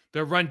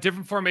 They'll run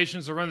different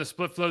formations. They'll run the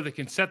split flow. They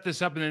can set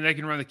this up, and then they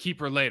can run the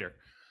keeper later.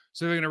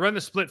 So they're going to run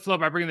the split flow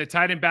by bringing the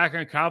tight end back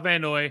on Kyle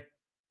Van Noy,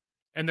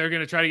 and they're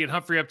going to try to get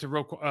Humphrey up to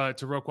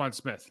Roquan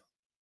Smith.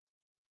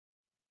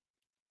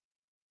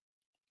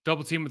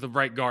 Double team with the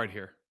right guard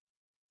here.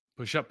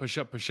 Push up, push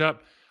up, push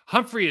up.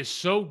 Humphrey is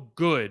so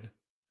good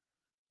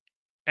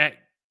at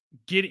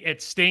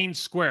staying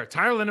square.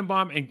 Tyler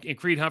Lindenbaum and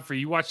Creed Humphrey,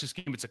 you watch this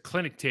game, it's a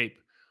clinic tape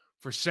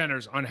for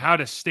centers on how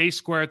to stay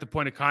square at the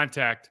point of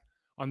contact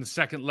on the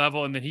second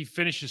level, and then he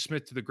finishes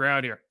Smith to the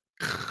ground here.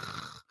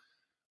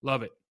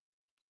 Love it.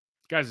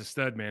 This guy's a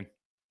stud, man.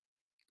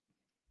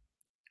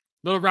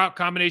 Little route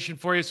combination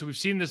for you. So we've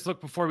seen this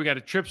look before. We got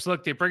a trips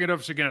look. They bring it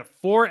over. So you're going to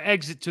 4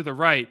 exit to the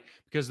right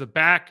because the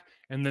back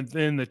and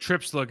then the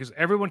trips look is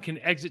everyone can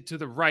exit to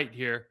the right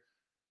here.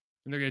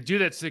 And they're going to do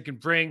that so they can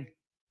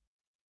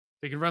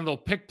run a little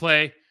pick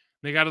play.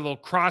 They got a little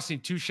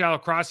crossing, 2 shallow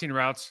crossing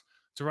routes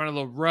to run a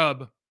little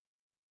rub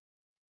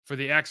for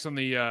the X on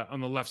the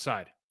left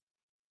side.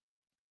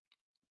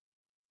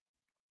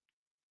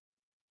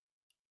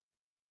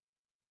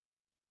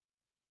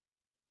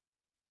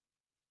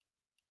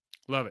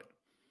 Love it.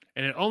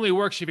 And it only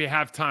works if you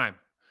have time.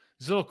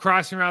 These little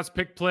crossing routes,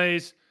 pick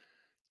plays,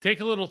 take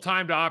a little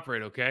time to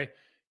operate, okay?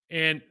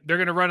 And they're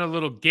going to run a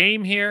little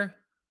game here.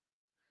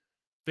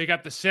 They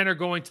got the center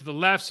going to the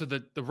left, so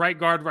the right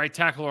guard, right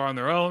tackle are on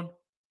their own.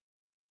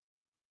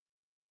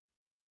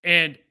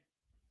 And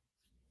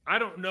I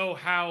don't know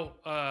how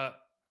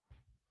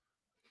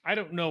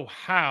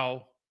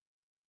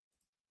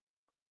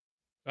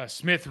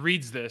Smith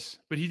reads this,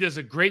 but he does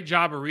a great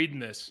job of reading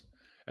this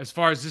as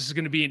far as this is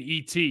going to be an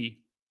ET,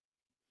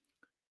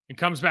 and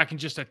comes back and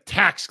just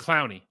attacks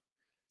Clowney.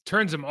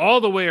 Turns him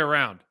all the way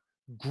around.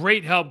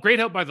 Great help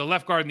by the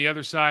left guard on the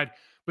other side,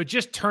 but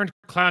just turned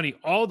Clowney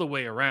all the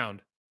way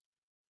around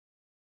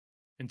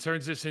and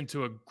turns this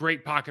into a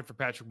great pocket for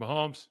Patrick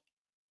Mahomes.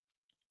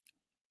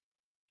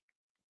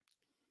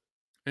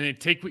 And then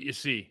take what you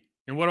see.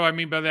 And what do I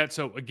mean by that?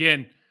 So,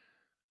 again,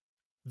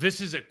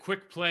 this is a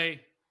quick play.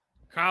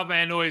 Kyle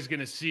Van Noy is going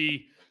to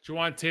see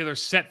Jawan Taylor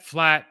set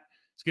flat.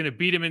 He's going to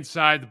beat him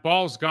inside. The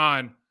ball's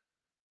gone.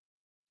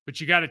 But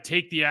you got to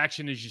take the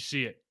action as you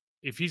see it.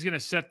 If he's going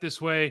to set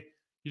this way,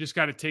 you just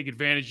got to take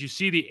advantage. You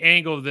see the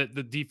angle that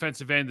the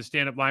defensive end, the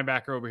stand-up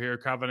linebacker over here,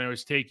 Kyle Van Noy,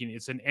 is taking.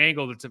 It's an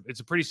angle it's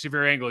a pretty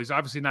severe angle. He's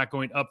obviously not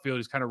going upfield.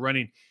 He's kind of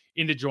running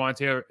into Jawan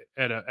Taylor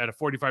at a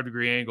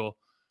 45-degree angle.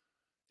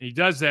 And he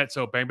does that.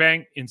 So bang,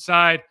 bang,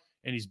 inside,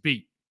 and he's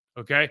beat.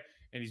 Okay?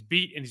 And he's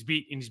beat, and he's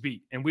beat, and he's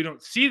beat. And we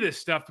don't see this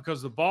stuff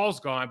because the ball's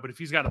gone. But if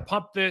he's got to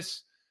pump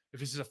this, if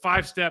this is a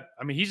 5-step,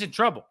 I mean, he's in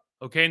trouble.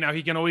 Okay, now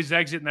he can always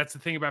exit, and that's the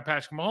thing about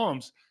Patrick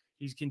Mahomes.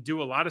 He can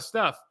do a lot of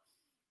stuff.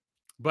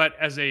 But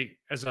as a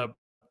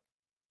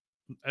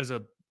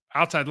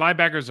outside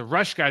linebacker, as a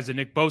rush guy, as a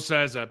Nick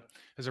Bosa,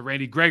 as a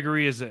Randy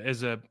Gregory, as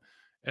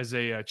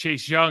a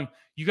Chase Young,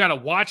 you got to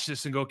watch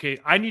this and go, okay,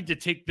 I need to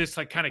take this,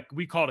 like, kind of,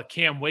 we call it a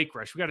Cam Wake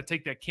rush. We got to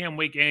take that Cam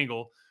Wake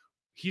angle,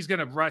 he's going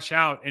to rush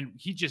out, and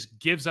he just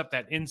gives up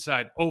that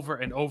inside over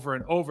and over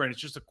and over. And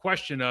it's just a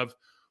question of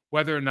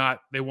whether or not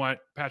they want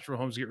Patrick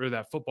Mahomes to get rid of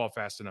that football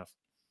fast enough.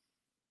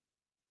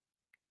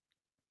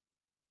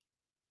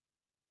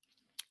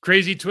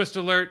 Crazy twist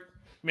alert.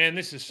 Man,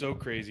 this is so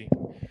crazy.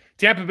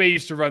 Tampa Bay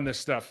used to run this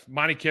stuff.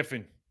 Monty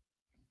Kiffin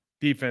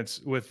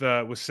defense with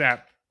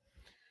Sapp.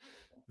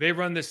 They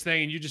run this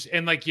thing, and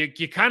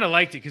you kind of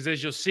liked it because,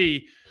 as you'll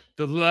see,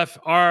 the left,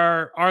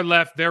 our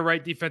left, their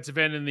right defensive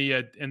end and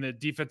the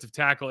defensive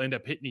tackle end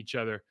up hitting each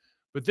other.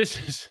 But this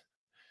is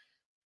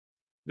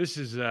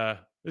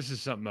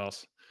something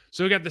else.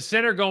 So we got the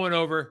center going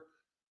over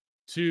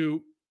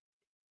to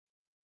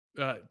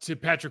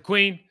Patrick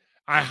Queen.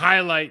 I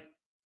highlight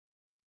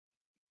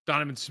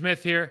Donovan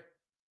Smith here.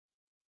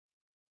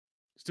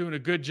 He's doing a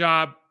good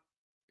job.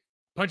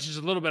 Punches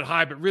a little bit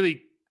high, but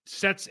really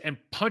sets and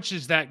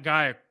punches that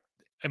guy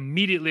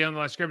immediately on the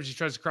line of scrimmage. He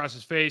tries to cross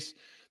his face.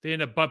 They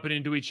end up bumping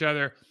into each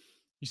other.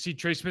 You see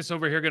Trey Smith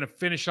over here going to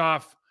finish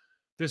off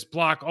this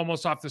block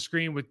almost off the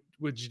screen with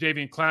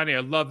Jadeveon Clowney.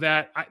 I love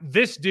that.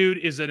 This dude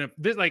is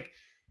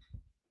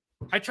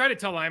I try to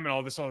tell Lyman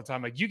all this all the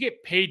time. Like, you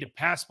get paid to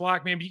pass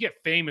block, man, but you get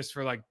famous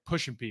for like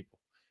pushing people.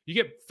 You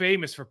get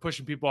famous for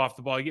pushing people off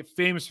the ball. You get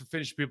famous for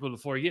finishing people to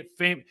the floor. You get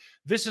famous.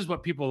 This is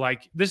what people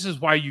like. This is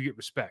why you get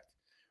respect,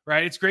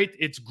 right? It's great.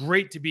 It's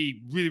great to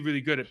be really,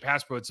 really good at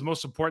pass pro. It's the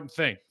most important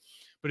thing.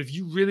 But if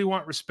you really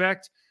want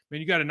respect,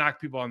 man, you got to knock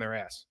people on their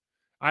ass.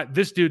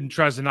 This dude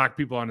tries to knock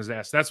people on his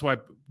ass. That's why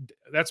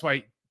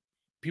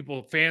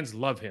fans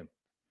love him.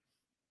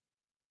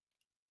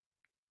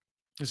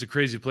 It's a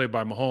crazy play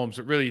by Mahomes.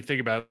 But really, you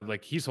think about it,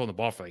 like, he's holding the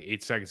ball for like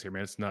 8 seconds here,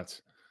 man. It's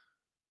nuts.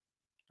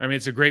 I mean,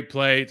 it's a great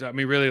play. I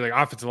mean, really, like,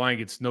 offensive line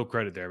gets no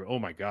credit there. But, oh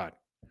my God,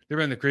 they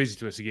ran the crazy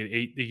twist.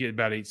 They get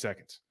about 8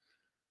 seconds.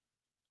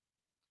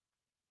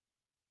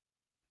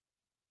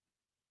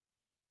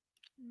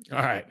 All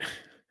right.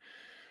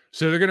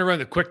 So they're going to run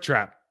the quick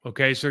trap.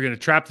 Okay, so they're going to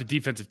trap the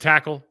defensive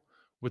tackle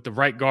with the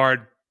right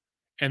guard.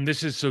 And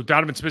this is, so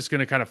Donovan Smith's going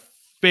to kind of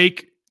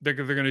fake. They're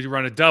going to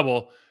run a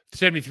double.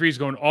 73 is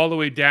going all the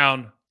way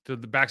down to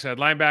the backside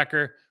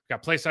linebacker. We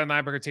got play side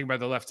linebacker taken by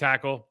the left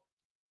tackle.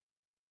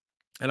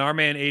 And our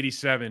man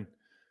 87,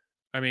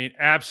 I mean,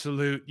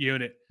 absolute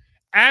unit.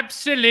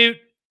 Absolute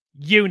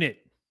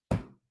unit.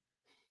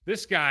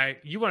 This guy,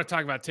 you want to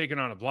talk about taking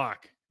on a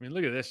block. I mean,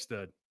 look at this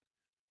stud.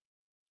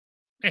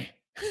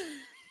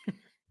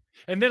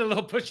 And then a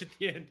little push at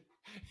the end.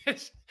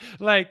 It's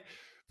like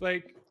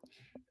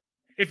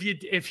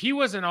if he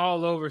wasn't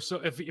all over, so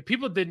if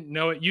people didn't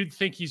know it, you'd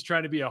think he's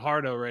trying to be a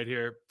hardo right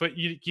here. But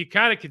you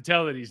kind of can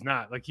tell that he's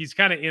not. Like, he's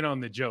kind of in on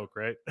the joke,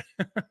 right?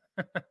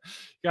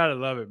 Gotta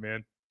love it,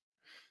 man.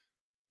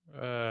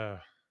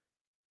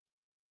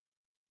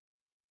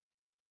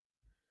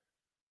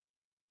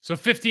 So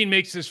 15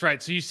 makes this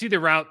right. So you see the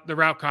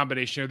route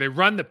combination. They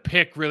run the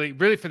pick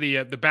really for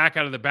the back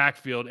out of the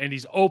backfield, and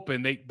he's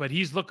open. But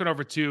he's looking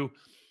to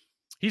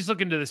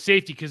the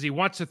safety because he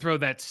wants to throw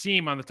that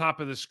seam on the top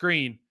of the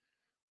screen.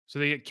 So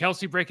they get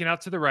Kelsey breaking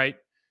out to the right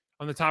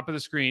on the top of the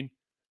screen.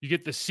 You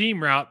get the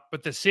seam route,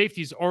 but the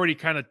safety's already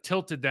kind of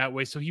tilted that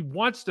way. So he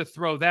wants to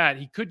throw that.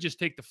 He could just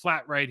take the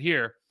flat right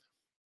here.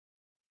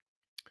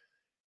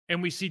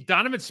 And we see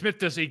Donovan Smith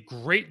does a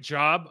great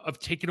job of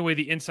taking away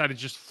the inside and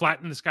just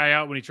flattening this guy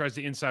out when he tries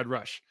the inside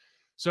rush.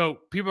 So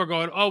people are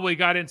going, oh, well, he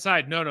got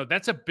inside. No,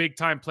 that's a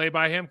big-time play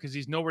by him because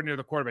he's nowhere near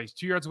the quarterback. He's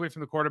 2 yards away from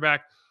the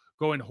quarterback,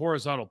 going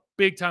horizontal.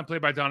 Big-time play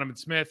by Donovan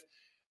Smith.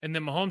 And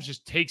then Mahomes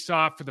just takes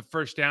off for the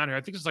first down here.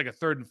 I think it's like a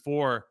 3rd and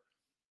 4.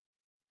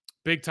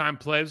 Big-time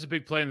play. It was a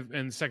big play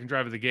in the second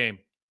drive of the game.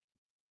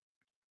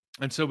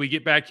 And so we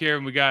get back here,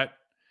 and we got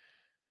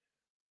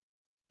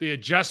the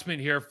adjustment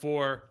here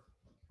for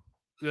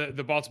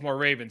the Baltimore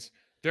Ravens.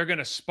 They're going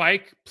to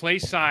spike play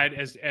side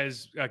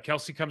as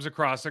Kelsey comes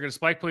across. They're going to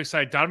spike play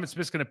side. Donovan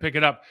Smith's going to pick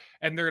it up,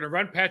 and they're going to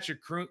run Patrick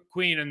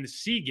Queen in the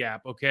C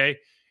gap, okay?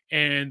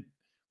 And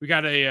we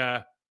got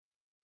the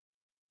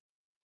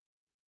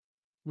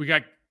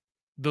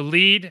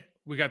lead.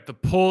 We got the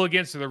pull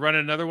again, so they're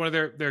running another one of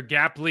their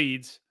gap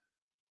leads.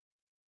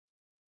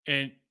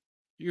 And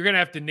you're going to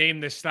have to name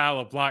this style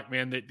of block,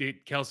 man, that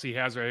Kelsey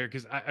has right here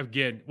because,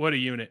 again, what a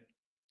unit.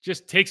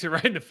 Just takes it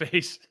right in the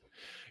face.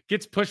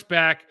 Gets pushed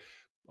back,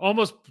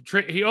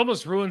 he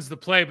almost ruins the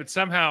play, but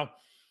somehow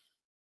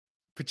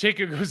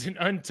Pacheco goes in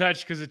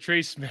untouched because of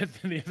Trey Smith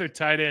and the other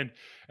tight end.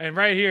 And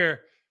right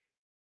here,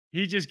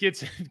 he just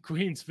gets in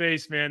Queen's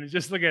face, man. And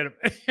just look at him.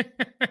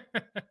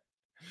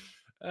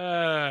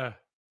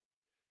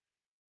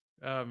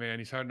 Oh man,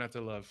 he's hard not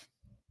to love.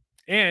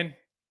 And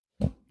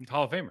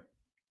Hall of Famer.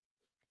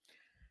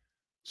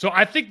 So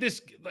I think this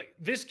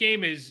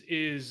game is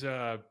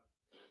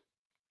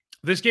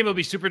this game will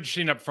be super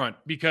interesting up front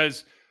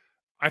because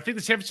I think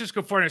the San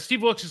Francisco 49ers,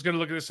 Steve Wilkes is going to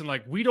look at this and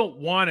like, we don't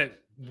want to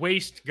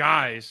waste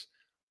guys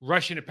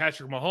rushing at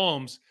Patrick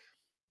Mahomes.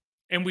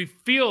 And we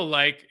feel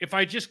like if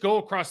I just go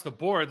across the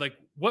board, like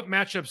what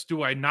matchups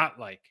do I not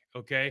like?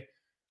 Okay.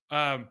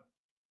 I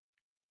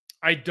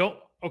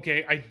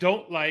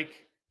don't like,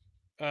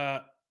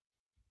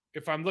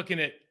 if I'm looking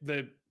at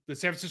the the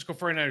San Francisco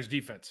 49ers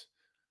defense,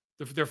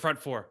 their front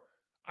four.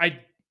 I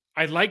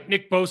like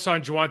Nick Bosa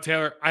and Jawan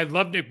Taylor. I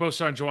love Nick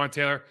Bosa and Jawan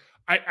Taylor.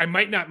 I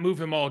might not move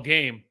him all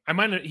game.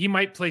 He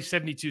might play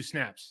 72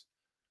 snaps.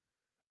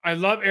 I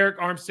love Eric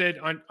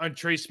Armstead on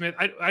Trey Smith.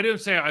 I didn't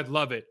say I'd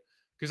love it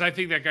because I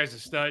think that guy's a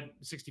stud,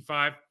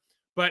 65.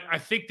 But I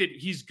think that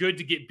he's good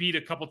to get beat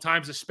a couple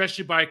times,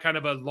 especially by kind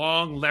of a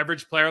long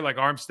leverage player like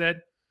Armstead.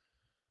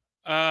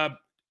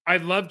 I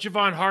love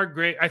Javon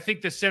Hargrave. I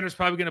think the center's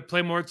probably going to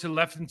play more to the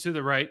left than to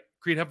the right.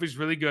 Creed Humphrey's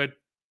really good.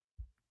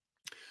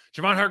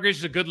 Javon Hargrave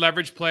is a good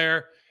leverage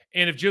player.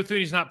 And if Joe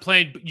Thuney's not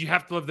playing, you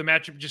have to love the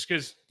matchup just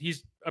because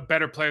he's a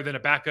better player than a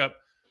backup.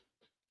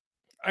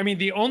 I mean,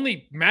 the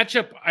only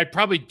matchup I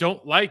probably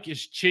don't like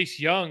is Chase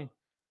Young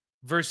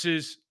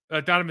versus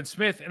Donovan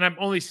Smith. And I'm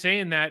only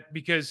saying that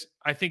because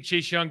I think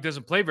Chase Young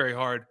doesn't play very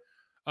hard.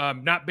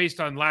 Not based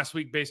on last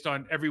week, based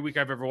on every week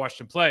I've ever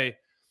watched him play.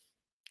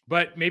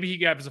 But maybe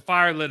he has a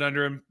fire lit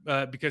under him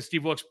because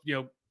Steve Wilkes,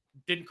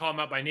 didn't call him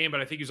out by name,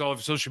 but I think he was all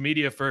over social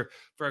media for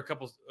a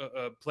couple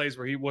plays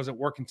where he wasn't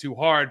working too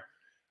hard.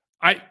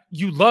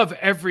 You love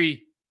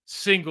every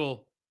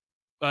single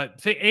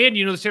thing. And,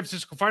 the San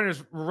Francisco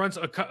 49ers runs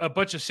a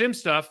bunch of sim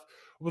stuff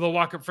where they'll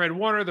walk up Fred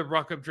Warner, they'll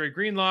walk up Dre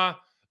Greenlaw.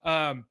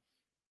 They'll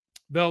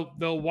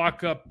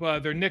walk up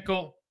their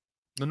nickel,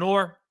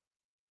 Lenore,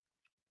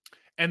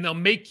 and they'll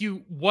make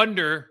you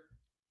wonder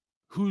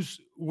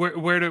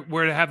where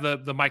to have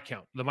the mic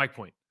count, the mic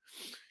point.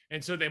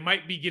 And so they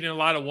might be getting a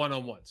lot of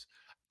one-on-ones.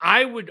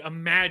 I would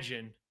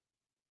imagine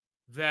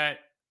that,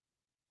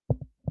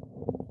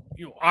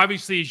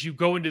 obviously as you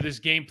go into this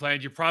game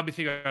plan, you probably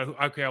think,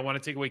 okay, I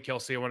want to take away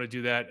Kelsey. I want to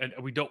do that. And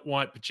we don't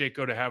want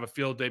Pacheco to have a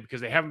field day because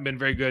they haven't been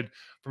very good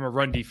from a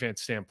run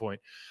defense standpoint.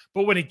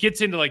 But when it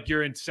gets into like,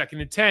 you're in 2nd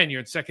and 10,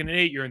 you're in 2nd and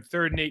 8, you're in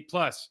 3rd and 8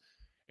 plus,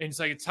 and it's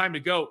like, it's time to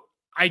go.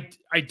 I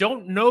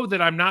don't know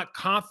that I'm not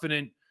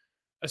confident,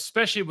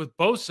 especially with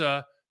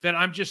Bosa, that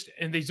I'm just,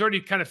 and he's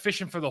already kind of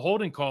fishing for the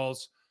holding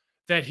calls,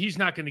 that he's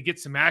not going to get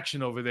some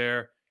action over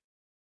there.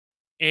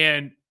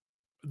 And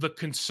the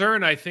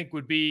concern, I think,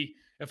 would be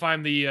if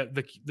I'm the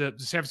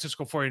San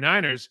Francisco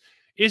 49ers,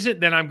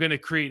 isn't that I'm going to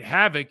create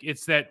havoc.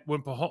 It's that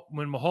when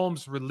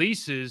Mahomes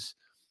releases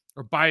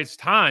or buys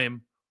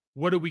time,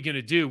 what are we going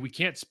to do? We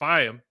can't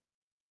spy him.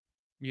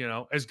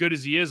 As good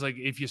as he is, like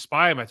if you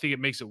spy him, I think it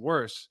makes it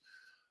worse.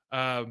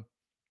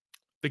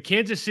 The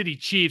Kansas City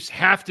Chiefs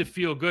have to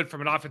feel good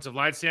from an offensive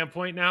line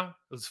standpoint now.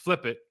 Let's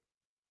flip it.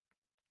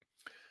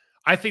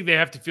 I think they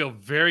have to feel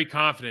very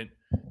confident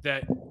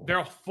that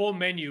their full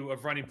menu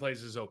of running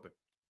plays is open.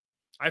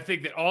 I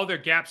think that all their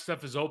gap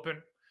stuff is open.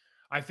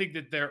 I think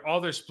that all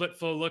their split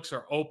flow looks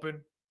are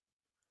open.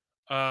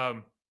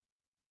 They'll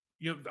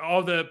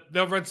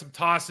run some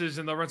tosses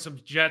and they'll run some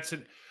jets,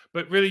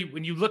 but really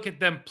when you look at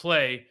them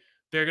play,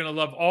 they're going to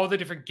love all the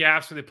different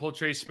gaps where they pull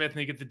Trey Smith and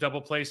they get the double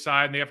play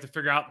side, and they have to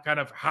figure out kind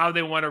of how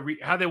they want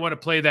to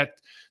play that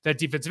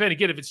defensive end.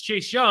 Again, if it's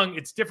Chase Young,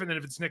 it's different than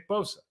if it's Nick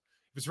Bosa.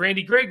 If it's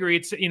Randy Gregory,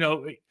 it's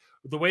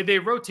the way they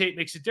rotate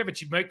makes it different.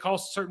 You might call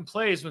certain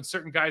plays when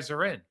certain guys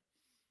are in.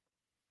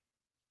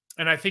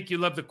 And I think you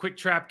love the quick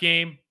trap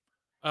game.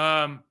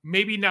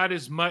 Maybe not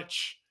as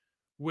much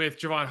with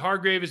Javon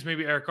Hargrave as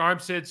maybe Eric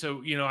Armstead.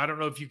 So, I don't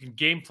know if you can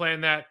game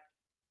plan that.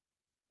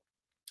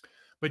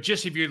 But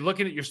just if you're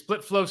looking at your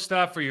split flow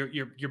stuff or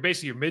your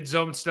basically your mid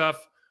zone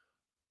stuff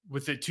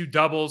with the two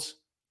doubles,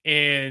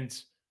 and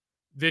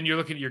then you're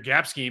looking at your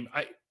gap scheme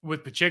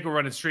with Pacheco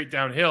running straight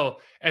downhill,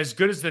 as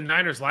good as the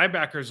Niners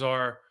linebackers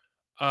are,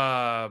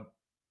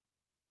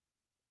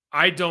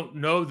 I don't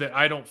know that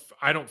I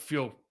don't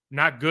feel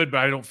not good, but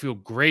I don't feel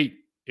great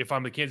if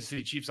I'm the Kansas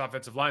City Chiefs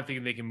offensive line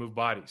thinking they can move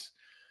bodies,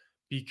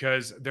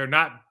 because they're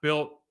not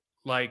built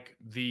like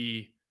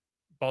the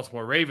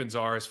Baltimore Ravens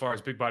are as far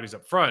as big bodies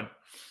up front.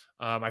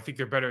 I think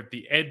they're better at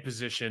the end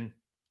position.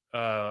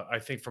 I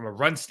think from a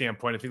run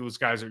standpoint, I think those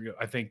guys are.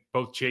 I think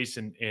both Chase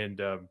and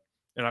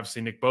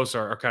obviously Nick Bosa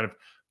are kind of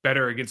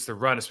better against the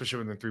run, especially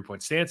when they're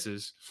 3-point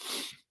stances.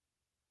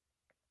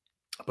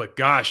 But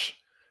gosh,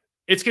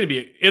 it'll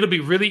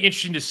be really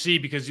interesting to see,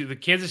 because the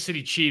Kansas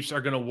City Chiefs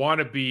are going to want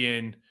to be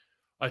in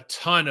a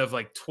ton of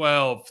like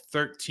 12,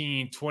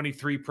 13,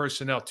 23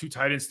 personnel, 2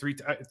 tight ends,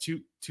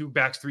 two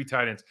backs, 3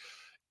 tight ends.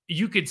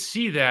 You could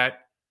see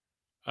that.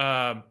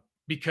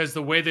 Because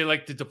the way they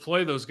like to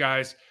deploy those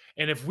guys.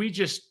 And if we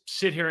just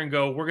sit here and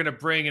go, we're going to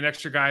bring an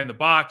extra guy in the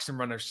box and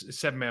run a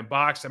 7-man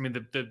box. I mean,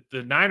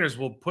 the Niners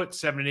will put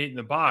 7 and 8 in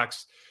the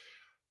box.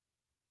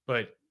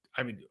 But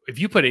I mean, if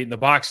you put 8 in the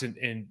box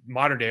in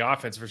modern day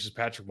offense versus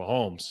Patrick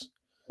Mahomes,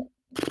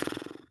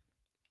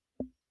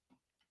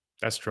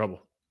 that's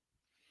trouble.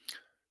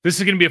 This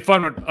is going to be a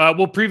fun one.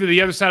 We'll preview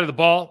the other side of the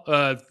ball,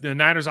 the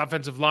Niners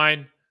offensive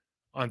line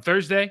on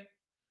Thursday.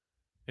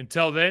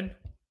 Until then,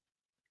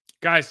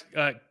 guys,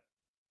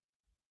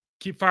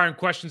 keep firing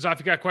questions off.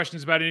 If you got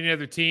questions about any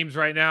other teams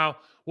right now,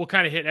 we'll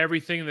kind of hit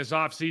everything in this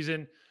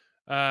offseason.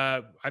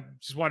 I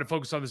just want to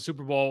focus on the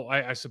Super Bowl,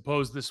 I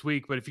suppose, this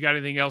week. But if you got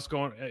anything else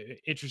going,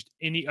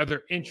 any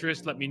other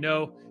interest, let me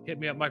know. Hit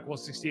me up,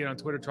 Mike168 on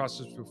Twitter,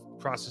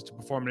 Process to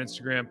Perform on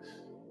Instagram.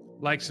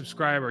 like,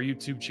 subscribe our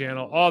YouTube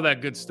channel, all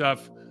that good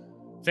stuff.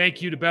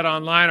 Thank you to Bet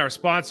Online, our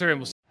sponsor, and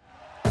we'll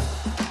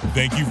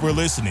Thank you for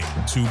listening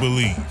to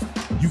Believe.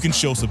 You can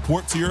show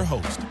support to your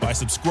host by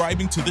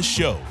subscribing to the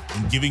show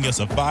and giving us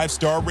a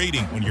 5-star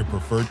rating on your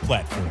preferred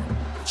platform.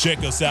 Check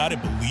us out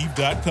at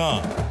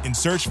Believe.com and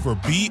search for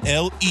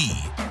BLEAV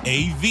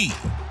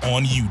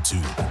on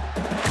YouTube.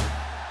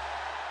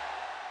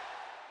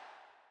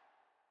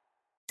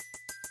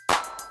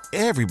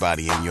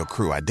 Everybody in your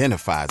crew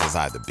identifies as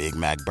either Big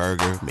Mac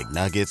Burger,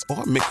 McNuggets,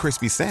 or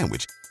McCrispy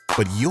Sandwich.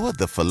 But you're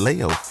the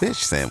Filet-O-Fish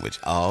Sandwich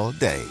all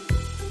day.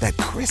 That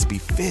crispy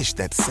fish,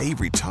 that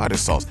savory tartar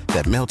sauce,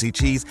 that melty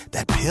cheese,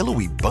 that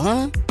pillowy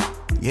bun.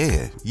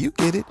 Yeah, you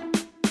get it.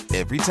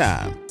 Every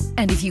time.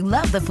 And if you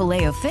love the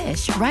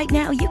Filet-O-Fish, right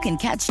now you can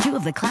catch 2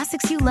 of the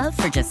classics you love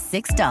for just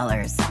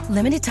 $6.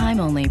 Limited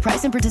time only.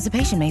 Price and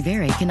participation may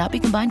vary. Cannot be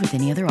combined with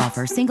any other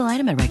offer. Single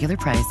item at regular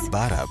price.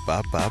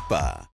 Ba-da-ba-ba-ba.